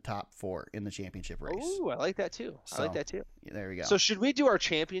in the top 4 in the championship race. Ooh, I like that too. There we go. So should we do our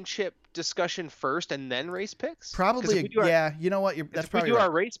championship discussion first and then race picks? Probably, yeah. You know what? That's probably if we do right.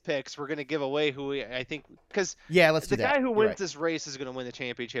 our race picks, we're going to give away who I think because let's do the that. guy who You're wins right. this race is going to win the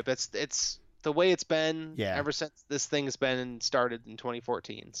championship. It's the way it's been ever since this thing's been started in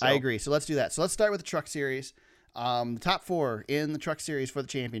 2014. So. I agree. So let's do that. So let's start with the truck series. The top 4 in the truck series for the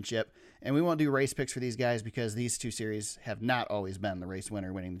championship. And we won't do race picks for these guys because these 2 series have not always been the race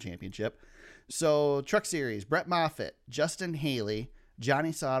winner winning the championship. So truck series, Brett Moffitt, Justin Haley,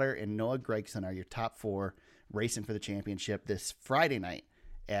 Johnny Sauter, and Noah Gragson are your top 4 racing for the championship this Friday night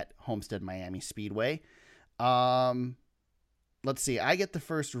at Homestead Miami Speedway. Let's see. I get the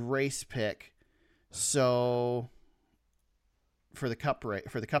first race pick. So for the Cup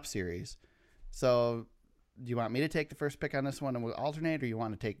series. So do you want me to take the first pick on this one and we'll alternate, or you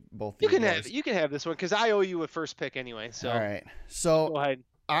want to take both? You can have this one because I owe you a first pick anyway. So all right. So go ahead.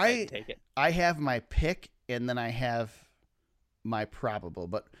 I take it. I have my pick and then I have my probable.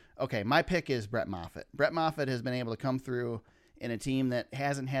 But okay, my pick is Brett Moffitt. Brett Moffitt has been able to come through in a team that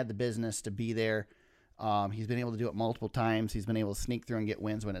hasn't had the business to be there. He's been able to do it multiple times. He's been able to sneak through and get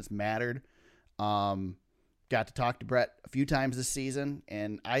wins when it's mattered. Got to talk to Brett a few times this season,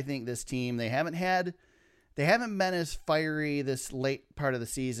 and I think this team, they haven't been as fiery this late part of the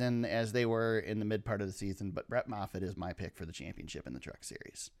season as they were in the mid part of the season, but Brett Moffitt is my pick for the championship in the truck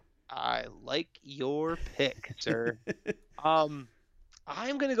series. I like your pick, sir. I'm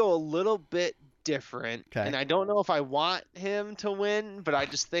going to go a little bit different, and I don't know if I want him to win, but I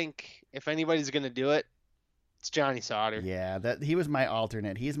just think if anybody's going to do it, it's Johnny Sauter. Yeah, he was my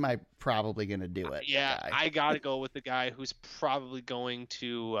alternate. He's my probably going to do it. Yeah, I got to go with the guy who's probably going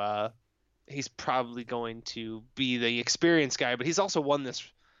to be the experienced guy, but he's also won this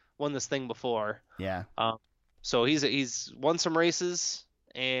thing before. Yeah. So he's won some races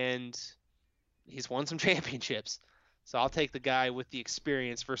and he's won some championships. So I'll take the guy with the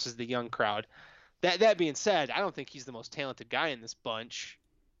experience versus the young crowd. That being said, I don't think he's the most talented guy in this bunch.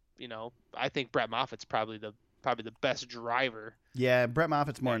 You know, I think Brett Moffitt's probably the best driver. Yeah, Brett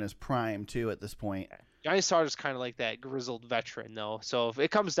Moffitt's more in his prime too at this point. Johnny Sauter's kind of like that grizzled veteran though. So if it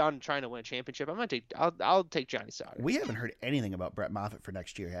comes down to trying to win a championship, I'll take Johnny Sauter. We haven't heard anything about Brett Moffitt for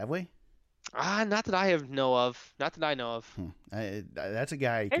next year, have we? Not that I know of. That's a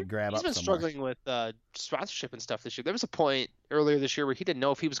guy you could grab up somewhere. He's been struggling with sponsorship and stuff this year. There was a point earlier this year where he didn't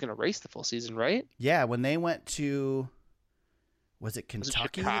know if he was going to race the full season, right? Yeah, when they went to, was it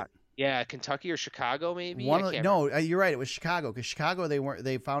Kentucky? Yeah, Kentucky or Chicago maybe. You're right. It was Chicago because Chicago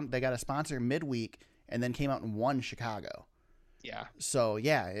they got a sponsor midweek and then came out and won Chicago. Yeah. So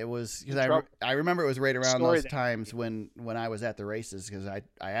yeah, it was because I remember it was right around those times when I was at the races because I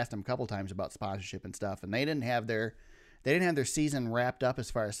asked them a couple times about sponsorship and stuff, and they didn't have their season wrapped up as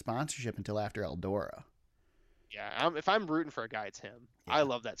far as sponsorship until after Eldora. Yeah, if I'm rooting for a guy, it's him. Yeah. I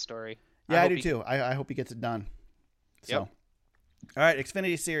love that story. Yeah, I do too. I hope he gets it done. So. Yep. All right,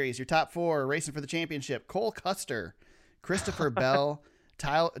 Xfinity Series, your top 4 racing for the championship: Cole Custer, Christopher Bell,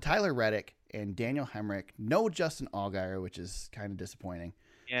 Tyler Reddick, and Daniel Hemrick. No Justin Allgaier, which is kind of disappointing.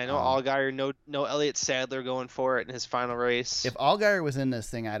 Yeah, no Allgaier, no Elliott Sadler going for it in his final race. If Allgaier was in this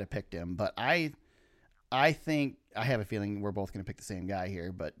thing, I'd have picked him. But I think I have a feeling we're both going to pick the same guy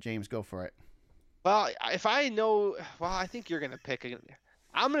here. But James, go for it. Well, I think you're going to pick.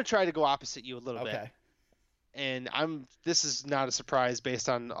 I'm going to try to go opposite you a little bit. And this is not a surprise based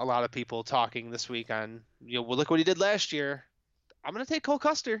on a lot of people talking this week on, look what he did last year. I'm going to take Cole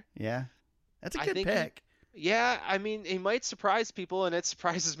Custer. Yeah. That's a good pick. I mean, he might surprise people, and it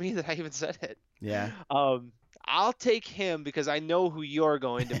surprises me that I even said it. Yeah. I'll take him because I know who you're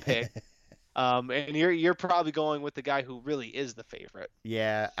going to pick. And you're probably going with the guy who really is the favorite.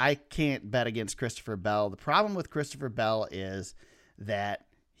 Yeah, I can't bet against Christopher Bell. The problem with Christopher Bell is that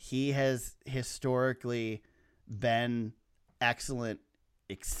he has historically been excellent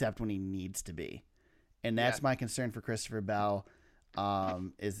except when he needs to be. And that's my concern for Christopher Bell.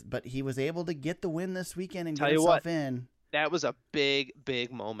 But he was able to get the win this weekend and get himself in. That was a big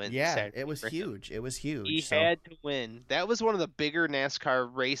moment. Yeah, Saturday it was for him. huge. It was huge. He had to win. That was one of the bigger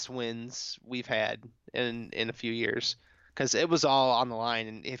NASCAR race wins we've had in a few years, because it was all on the line.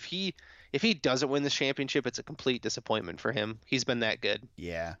 And if he doesn't win this championship, it's a complete disappointment for him. He's been that good.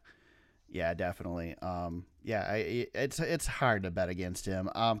 Yeah, definitely. It's hard to bet against him.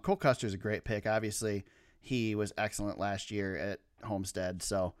 Cole Custer's a great pick. Obviously, he was excellent last year at Homestead.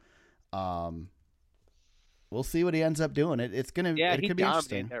 So, we'll see what he ends up doing. It could be interesting.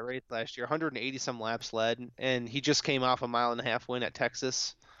 Dominated that race last year, 180 some laps led, and he just came off a 1.5 mile win at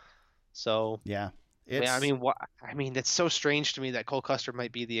Texas. So yeah, I mean, it's so strange to me that Cole Custer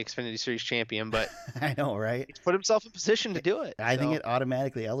might be the Xfinity Series champion, but I know, right? He's put himself in position to do it. I think it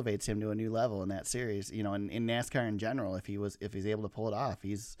automatically elevates him to a new level in that series. You know, in NASCAR in general, if he's able to pull it off,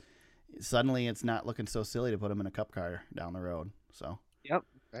 suddenly it's not looking so silly to put him in a Cup car down the road. So yep,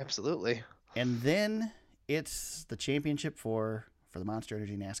 absolutely. And then it's the championship for the Monster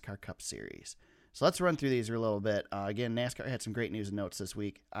Energy NASCAR Cup Series. So let's run through these a little bit. Again, NASCAR had some great news and notes this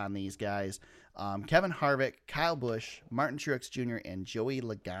week on these guys. Kevin Harvick, Kyle Busch, Martin Truex Jr., and Joey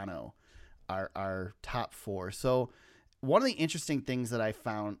Logano are our top 4. So one of the interesting things that I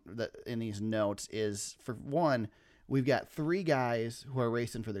found that in these notes is, for one, we've got 3 guys who are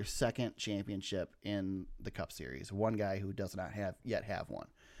racing for their second championship in the Cup Series. One guy who does not yet have one.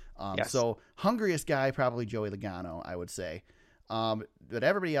 Yes. So hungriest guy, probably Joey Logano, I would say. But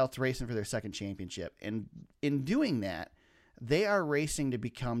everybody else racing for their second championship. And in doing that, they are racing to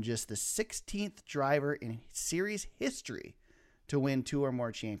become just the 16th driver in series history to win 2 or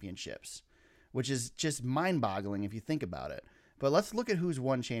more championships, which is just mind-boggling if you think about it. But let's look at who's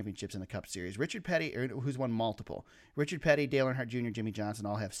won championships in the Cup Series. Richard Petty, or who's won multiple. Richard Petty, Dale Earnhardt Jr., Jimmie Johnson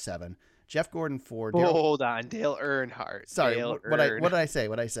all have 7. Jeff Gordon 4. Hold on, Dale Earnhardt. Sorry, Dale what did I say?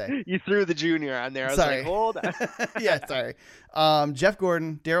 What did I say? You threw the junior on there. I was like, hold on. Yeah, sorry. Jeff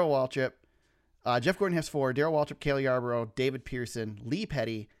Gordon, Darrell Waltrip. Jeff Gordon has 4. Darrell Waltrip, Cale Yarborough, David Pearson, Lee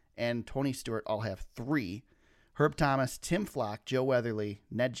Petty, and Tony Stewart all have 3. Herb Thomas, Tim Flock, Joe Weatherly,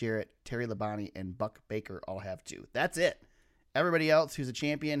 Ned Jarrett, Terry Labonte, and Buck Baker all have 2. That's it. Everybody else who's a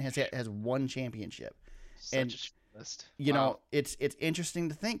champion has 1 championship. Such a list. You know, it's interesting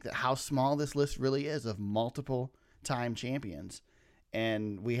to think that how small this list really is of multiple time champions.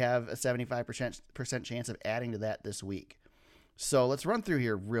 And we have a 75% chance of adding to that this week. So let's run through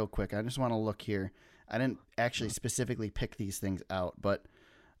here real quick. I just want to look here. I didn't actually specifically pick these things out, but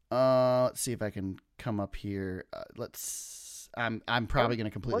let's see if I can come up here. I'm probably going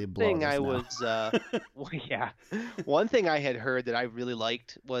to completely blow this now. One thing I had heard that I really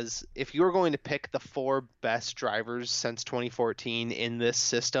liked was, if you were going to pick the 4 best drivers since 2014 in this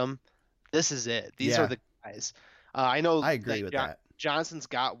system, this is it. These are the guys. I agree with that. Johnson's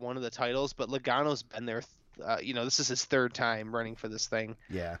got one of the titles, but Logano's been there. This is his 3rd time running for this thing.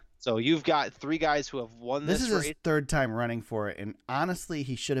 Yeah. So you've got 3 guys who have won this race. This is his 3rd time running for it, and honestly,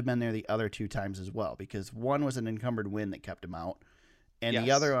 he should have been there the other 2 times as well, because one was an encumbered win that kept him out, and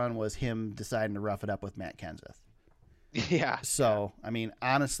the other one was him deciding to rough it up with Matt Kenseth. Yeah. So, I mean,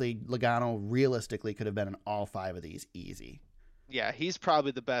 honestly, Logano realistically could have been in all 5 of these easy. Yeah, he's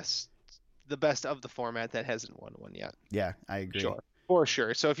probably the best of the format that hasn't won one yet. Yeah, I agree. Sure. For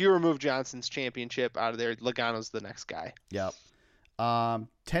sure. So if you remove Johnson's championship out of there, Logano's the next guy. Yep.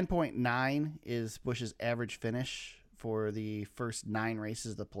 10.9 is Busch's average finish for the first 9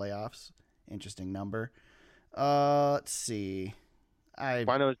 races of the playoffs. Interesting number. Let's see. Want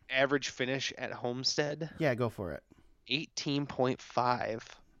to know his average finish at Homestead? Yeah, go for it. 18.5.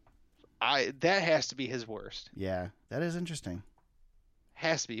 That has to be his worst. Yeah, that is interesting.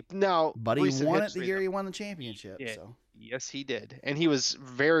 Has to be. Now, but he won it the year he won the championship. Yeah. So. Yes, he did. And he was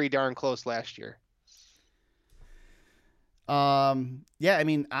very darn close last year. Yeah, I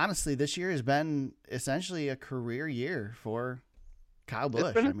mean, honestly, this year has been essentially a career year for Kyle Busch.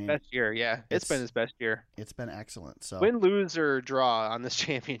 It's been his best year, yeah. It's been his best year. It's been excellent. So win, lose, or draw on this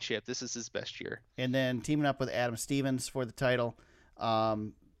championship, this is his best year. And then teaming up with Adam Stevens for the title.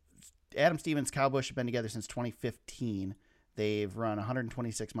 Adam Stevens, Kyle Busch have been together since 2015. They've run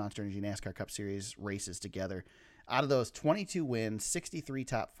 126 Monster Energy NASCAR Cup Series races together. Out of those, 22 wins, 63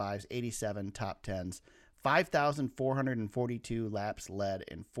 top 5s, 87 top 10s, 5,442 laps led,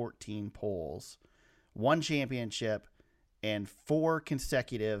 and 14 poles, 1 championship, and 4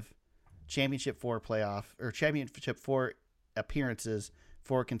 consecutive Championship 4 appearances,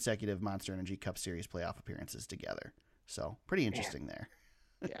 4 consecutive Monster Energy Cup Series playoff appearances together. So pretty interesting there.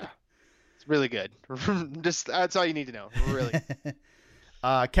 Yeah, it's really good. Just that's all you need to know. Really.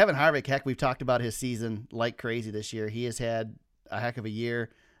 Kevin Harvick, heck, we've talked about his season like crazy this year. He has had a heck of a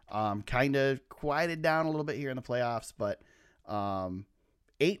year. Kind of quieted down a little bit here in the playoffs, but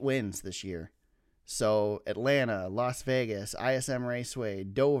 8 wins this year. So Atlanta, Las Vegas, ISM Raceway,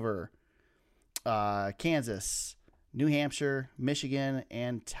 Dover, Kansas, New Hampshire, Michigan,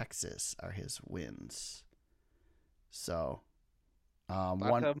 and Texas are his wins. So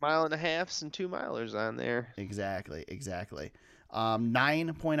Lots of 1.5 and 2 milers on there. Exactly.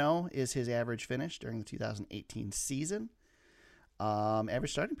 9.0 is his average finish during the 2018 season.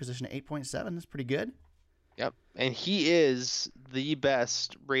 Average starting position at 8.7 is pretty good. Yep, and he is the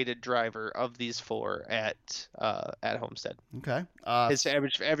best rated driver of these 4 at Homestead. Okay. His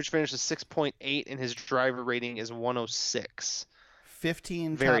average finish is 6.8, and his driver rating is 106.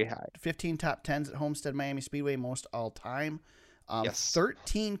 15 Very top, high. 15 top 10s at Homestead Miami Speedway, most all time. Yes.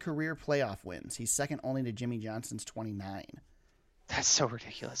 13 career playoff wins. He's second only to Jimmy Johnson's 29. That's so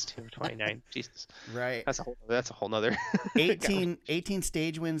ridiculous too. 29. Jesus. Right. That's a whole nother. 18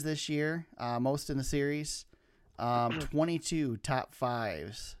 stage wins this year, most in the series. 22 top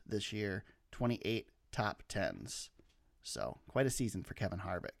 5s this year, 28 top 10s. So quite a season for Kevin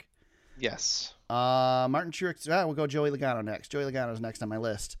Harvick. Yes. Martin Truex. We'll go Joey Logano next. Joey Logano's next on my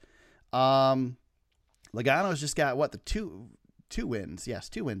list. Logano's just got the two wins. Yes,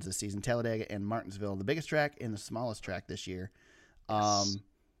 2 wins this season. Talladega and Martinsville, the biggest track and the smallest track this year. Yes.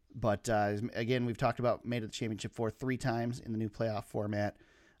 But again, we've talked about made it the championship 3 times in the new playoff format.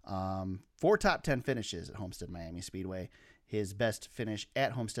 4 top 10 finishes at Homestead Miami Speedway. His best finish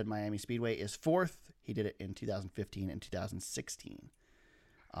at Homestead Miami Speedway is 4th. He did it in 2015 and 2016.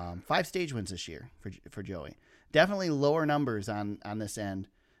 5 stage wins this year for Joey. Definitely lower numbers on this end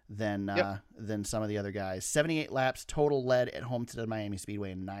than some of the other guys. 78 laps total led at Homestead Miami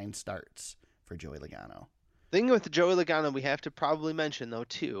Speedway and 9 starts for Joey Logano. Thing with the Joey Logano we have to probably mention though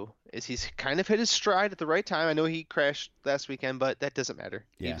too is he's kind of hit his stride at the right time. I know he crashed last weekend, but that doesn't matter.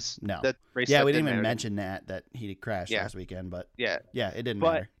 Yeah, no. That race yeah, stuff we didn't even matter. mention that he crashed last weekend, but yeah, it didn't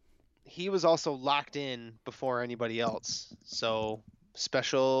But matter. he was also locked in before anybody else, so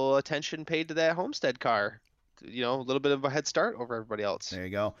special attention paid to that Homestead car. A little bit of a head start over everybody else. There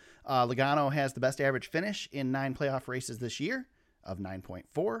you go. Logano has the best average finish in 9 playoff races this year of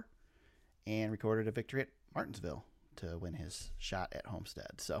 9.4 and recorded a victory at Martinsville to win his shot at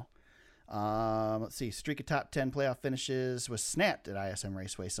Homestead. So let's see. Streak of top 10 playoff finishes was snapped at ISM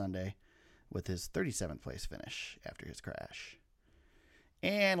Raceway Sunday with his 37th place finish after his crash.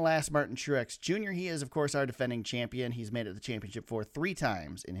 And last, Martin Truex Jr. He is, of course, our defending champion. He's made it to the championship 3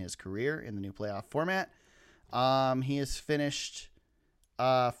 times in his career in the new playoff format. He has finished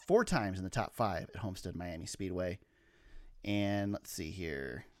 4 times in the top 5 at Homestead Miami Speedway. And let's see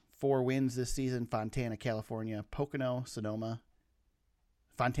here. 4 wins this season: Fontana, California, Pocono, Sonoma.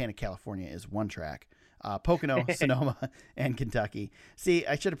 Fontana, California is one track. Pocono, Sonoma, and Kentucky. See,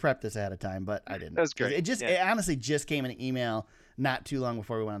 I should have prepped this ahead of time, but I didn't. That was great. It honestly just came in an email not too long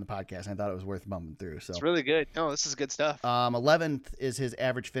before we went on the podcast, and I thought it was worth bumping through. So It's really good. No, this is good stuff. 11th is his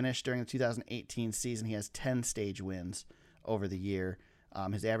average finish during the 2018 season. He has 10 stage wins over the year.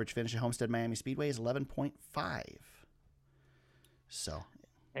 His average finish at Homestead Miami Speedway is 11.5. So,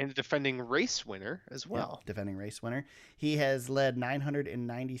 and the defending race winner as well. yeah, defending race winner. He has led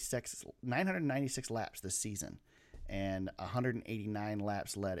 996 laps this season, and 189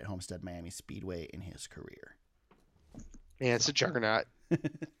 laps led at Homestead Miami Speedway in his career. Yeah, it's a juggernaut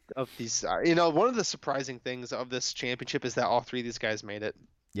of these. One of the surprising things of this championship is that all 3 of these guys made it.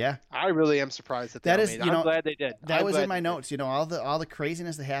 Yeah, I really am surprised that they all made it. I'm glad they did. That was in my notes. All the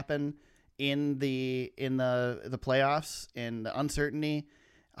craziness that happened in the playoffs and the uncertainty,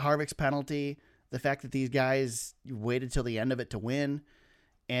 Harvick's penalty, the fact that these guys waited till the end of it to win,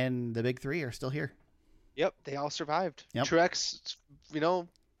 and the big 3 are still here. Yep, they all survived. Yep. Truex,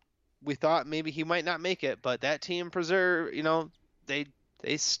 we thought maybe he might not make it, but that team they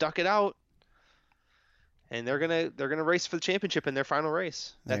stuck it out, and they're gonna race for the championship in their final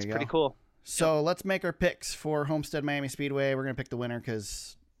race. That's pretty cool. So let's make our picks for Homestead Miami Speedway. We're gonna pick the winner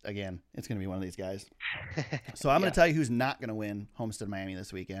because, again, it's gonna be one of these guys. So I'm gonna tell you who's not gonna win Homestead Miami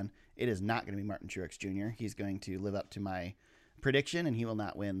this weekend. It is not gonna be Martin Truex Jr. He's going to live up to my prediction, and he will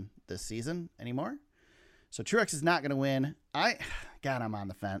not win this season anymore. So Truex is not gonna win. I'm on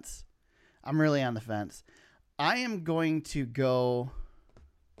the fence. I'm really on the fence. I'm going to go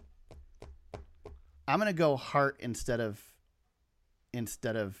Hart instead of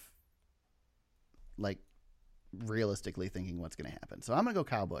like realistically thinking what's going to happen. So I'm going to go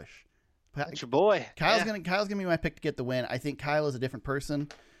Kyle Busch. That's your boy. Kyle's gonna be my pick to get the win. I think Kyle is a different person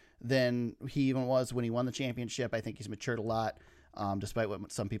than he even was when he won the championship. I think he's matured a lot, despite what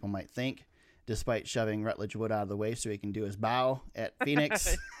some people might think. Despite shoving Rutledge Wood out of the way so he can do his bow at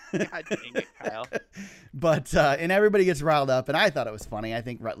Phoenix. God dang it, Kyle. But and everybody gets riled up, and I thought it was funny. I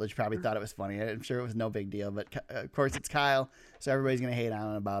think Rutledge probably thought it was funny. I'm sure it was no big deal, but of course it's Kyle, so everybody's gonna hate on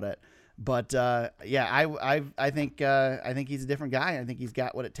him about it. But yeah, I think he's a different guy. I think he's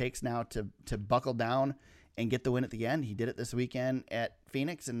got what it takes now to buckle down and get the win at the end. He did it this weekend at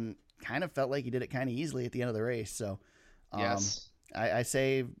Phoenix, and kind of felt like he did it kind of easily at the end of the race. So Yes. I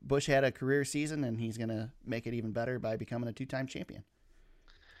say Busch had a career season, and he's gonna make it even better by becoming a 2-time champion.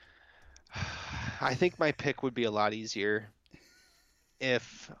 I think my pick would be a lot easier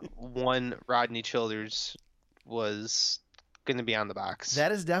if one Rodney Childers was going to be on the box.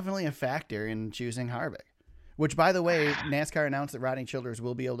 That is definitely a factor in choosing Harvick. Which, by the way, NASCAR announced that Rodney Childers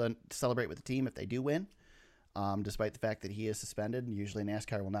will be able to celebrate with the team if they do win, despite the fact that he is suspended. Usually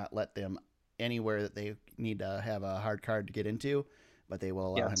NASCAR will not let them anywhere that they need to have a hard card to get into, but they will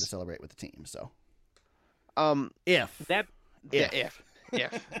allow him to celebrate with the team. So, if that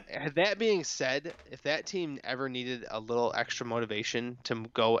being said, if that team ever needed a little extra motivation to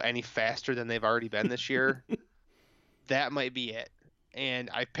go any faster than they've already been this year, that might be it. And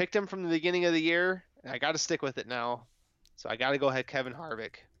I picked him from the beginning of the year, and I got to stick with it now. So I got to go ahead. Kevin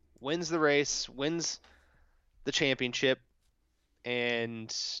Harvick wins the race, wins the championship,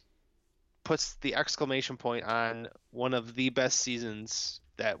 and puts the exclamation point on one of the best seasons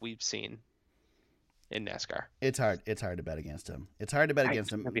that we've seen in NASCAR. It's hard to bet against him. It's hard to bet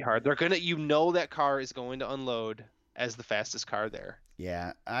against him. It's gonna be hard. They're gonna, that car is going to unload as the fastest car there.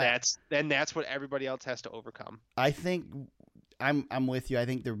 Yeah, that's what everybody else has to overcome. I think I'm with you. I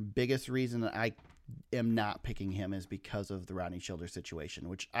think the biggest reason that I am not picking him is because of the Rodney Childers situation,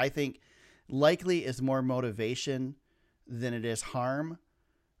 which I think likely is more motivation than it is harm.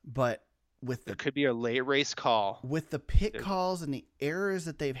 But there could be a late race call. With the pit calls and the errors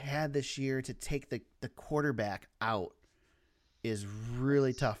that they've had this year to take the quarterback out is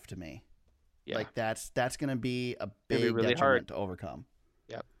really tough to me. Yeah. Like that's going to be a big really detriment hard to overcome.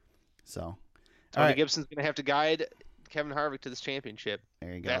 Yep. So Tony Gibson's going to have to guide Kevin Harvick to this championship.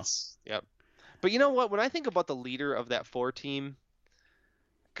 There you go. Yep. But you know what? When I think about the leader of that 4 team,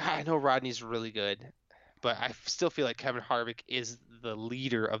 God, I know Rodney's really good, but I still feel like Kevin Harvick is the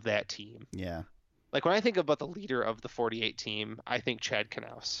leader of that team. Yeah. Like when I think about the leader of the 48 team, I think Chad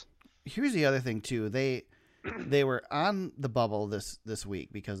Knaus. Here's the other thing too. They were on the bubble this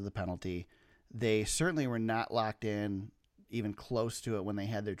week because of the penalty. They certainly were not locked in even close to it when they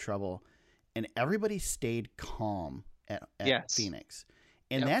had their trouble, and everybody stayed calm at Phoenix.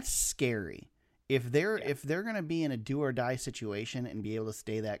 And that's scary. If they're going to be in a do or die situation and be able to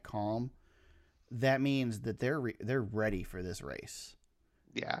stay that calm, that means that they're ready for this race.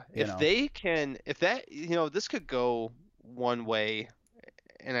 Yeah. This could go one way,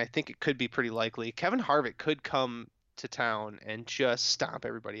 and I think it could be pretty likely. Kevin Harvick could come to town and just stomp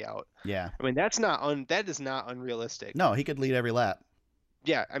everybody out. Yeah. I mean, that is not unrealistic. No, he could lead every lap.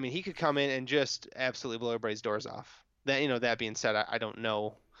 Yeah, I mean, he could come in and just absolutely blow everybody's doors off. That being said, I don't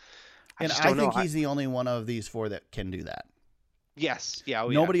know. I think he's the only one of these 4 that can do that. Yes. Yeah.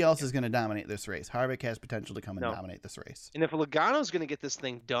 Nobody else is going to dominate this race. Harvick has potential to come and dominate this race. And if Logano's going to get this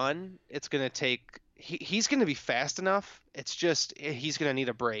thing done, it's going to take. He's going to be fast enough. It's just he's going to need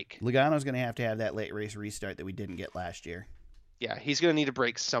a break. Logano's going to have that late race restart that we didn't get last year. Yeah, he's going to need a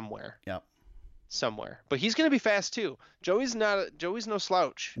break somewhere. Yep. Somewhere, but he's going to be fast too. Joey's no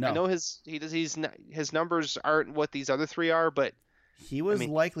slouch. No. I know his numbers aren't what these other 3 are, but he was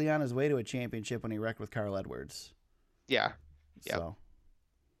likely on his way to a championship when he wrecked with Carl Edwards. Yeah. So.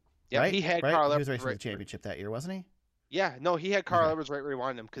 Yeah, right? he had right? Carl He Edwards was racing the championship that year, wasn't he? Yeah, no, he had Carl Edwards right where he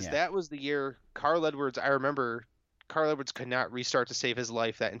wanted him because that was the year Carl Edwards. I remember Carl Edwards could not restart to save his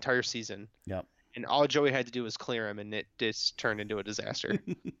life that entire season. Yep. And all Joey had to do was clear him, and it just turned into a disaster.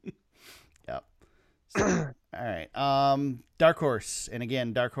 Yep. So, all right. Dark Horse, and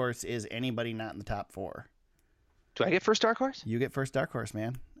again, Dark Horse is anybody not in the top 4. Do I get first Dark Horse? You get first Dark Horse,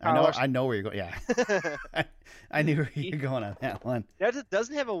 man. Larson. I know where you're going. Yeah. I knew where you're going on that one.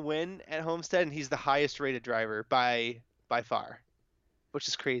 Doesn't have a win at Homestead, and he's the highest rated driver by far, which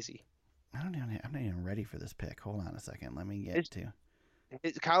is crazy. I'm not even ready for this pick. Hold on a second. Let me get to.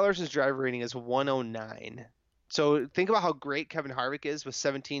 Kyle Larson's driver rating is 109. So think about how great Kevin Harvick is with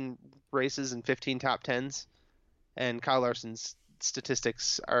 17 races and 15 top 10s, and Kyle Larson's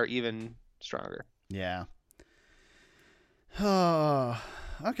statistics are even stronger. Yeah. Oh,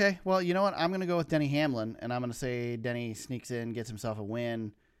 Okay. Well, you know what? I'm going to go with Denny Hamlin, and I'm going to say Denny sneaks in, gets himself a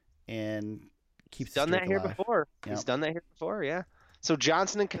win, and keeps He's done the that streak here alive. before. Yep. He's done that here before, yeah. So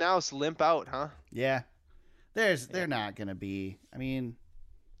Johnson and Knaus limp out, huh? Yeah. They're not going to be. I mean,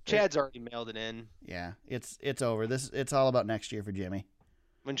 Chad's already mailed it in. yeah, it's over. It's all about next year for Jimmy.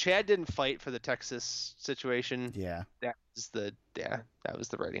 When Chad didn't fight for the Texas situation, Yeah. that was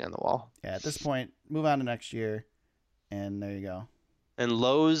the writing on the wall. Yeah, at this point, move on to next year, and there you go. And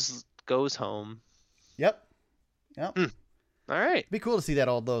Lowe's goes home. Yep. All right. Be cool to see that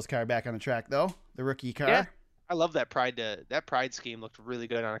old Lowe's car back on the track, though. The rookie car. Yeah. I love that Pride. That Pride scheme looked really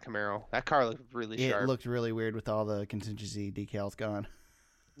good on a Camaro. That car looked really It sharp. looked really weird with all the contingency decals gone.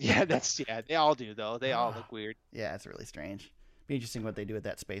 Yeah, they all do though. They all look weird. Yeah, it's really strange. Be interesting what they do with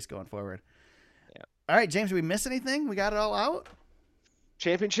that space going forward. Yeah. All right, James, did we miss anything? We got it all out?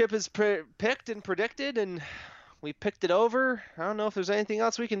 Championship is picked and predicted, and we picked it over. I don't know if there's anything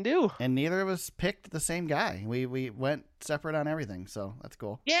else we can do. And neither of us picked the same guy. We went separate on everything, so that's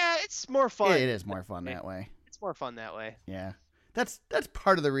cool. Yeah, it's more fun. It is more fun that way. It's more fun that way. Yeah. That's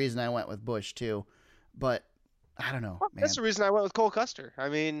part of the reason I went with Bush, too. But I don't know, Well, man. that's the reason I went with Cole Custer. I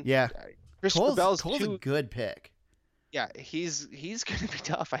mean, Yeah. Christopher Bell's Cole's a good pick. Yeah, he's gonna be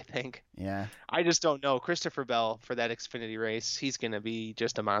tough. I think. Yeah. I just don't know Christopher Bell for that Xfinity race. He's gonna be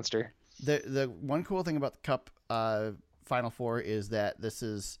just a monster. The one cool thing about the Cup Final Four is that this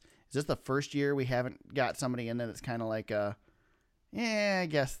is this the first year we haven't got somebody in there that's kind of like I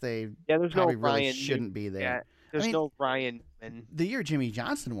guess they There's probably no really Ryan. shouldn't be there. Yeah, there's I mean, no Ryan. And The year Jimmy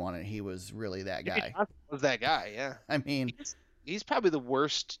Johnson won it, he was really that guy. was that guy? Yeah. I mean, He's probably the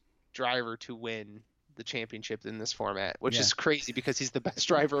worst driver to win the championship in this format, which Yeah. is crazy because he's the best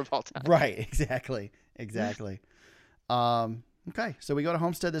driver of all time. right, exactly. Okay, so we go to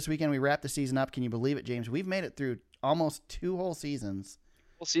Homestead this weekend. We wrap the season up. Can you believe it, James? We've made it through almost 2 whole seasons.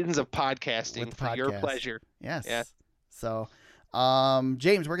 Full seasons of podcasting With for your podcast. pleasure. Yes. Yeah. So,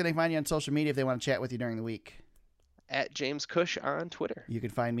 James, where can they find you on social media if they want to chat with you during the week? At James Cush on Twitter. You can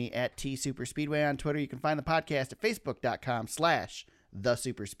find me at TSuperspeedway on Twitter. You can find the podcast at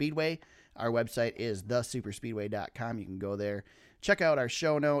facebook.com/thesuperspeedway. Our website is thesuperspeedway.com. You can go there, check out our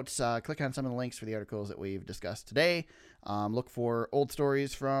show notes, click on some of the links for the articles that we've discussed today. Look for old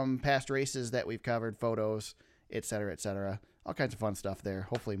stories from past races that we've covered, photos, etc. All kinds of fun stuff there.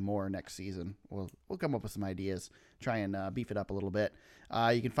 Hopefully more next season. We'll come up with some ideas, try and beef it up a little bit.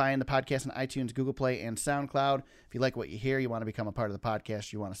 You can find the podcast on iTunes, Google Play, and SoundCloud. If you like what you hear, you want to become a part of the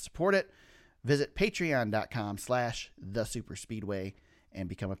podcast, you want to support it, visit patreon.com/thesuperspeedway and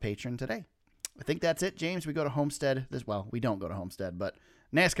become a patron today. I think that's it, James. We go to Homestead. We don't go to Homestead, but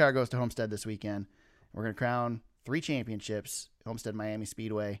NASCAR goes to Homestead this weekend. We're going to crown 3 championships, Homestead Miami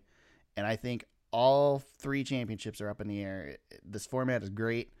Speedway, and I think all 3 championships are up in the air. This format is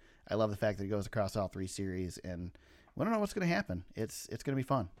great. I love the fact that it goes across all 3 series, and we don't know what's going to happen. It's going to be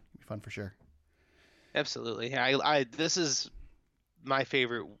fun. It'll be fun for sure. Absolutely. This is my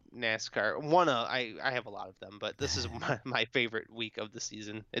favorite NASCAR. I have a lot of them, but this is my favorite week of the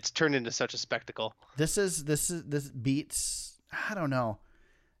season. It's turned into such a spectacle. This beats, I don't know.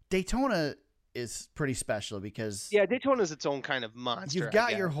 Daytona is pretty special because Daytona is its own kind of monster. you've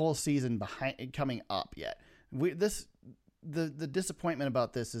got your whole season coming up yet. The disappointment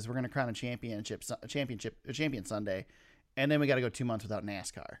about this is we're going to crown a champion Sunday, and then we got to go 2 months without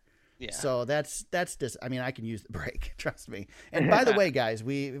NASCAR. Yeah. So that's I mean, I can use the break, trust me. And by the way, guys,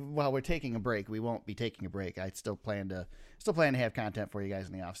 while we're taking a break, we won't be taking a break. I still plan to have content for you guys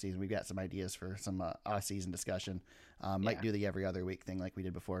in the off season. We've got some ideas for some off season discussion. Might do the every other week thing like we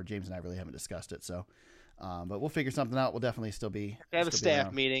did before. James and I really haven't discussed it, so but we'll figure something out. We'll definitely still be have a staff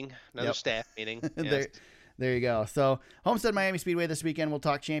around. meeting. Another staff meeting. There you go. So Homestead Miami Speedway this weekend. We'll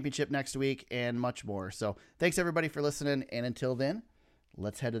talk championship next week and much more. So thanks everybody for listening. And until then,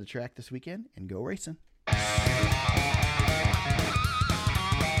 let's head to the track this weekend and go racing.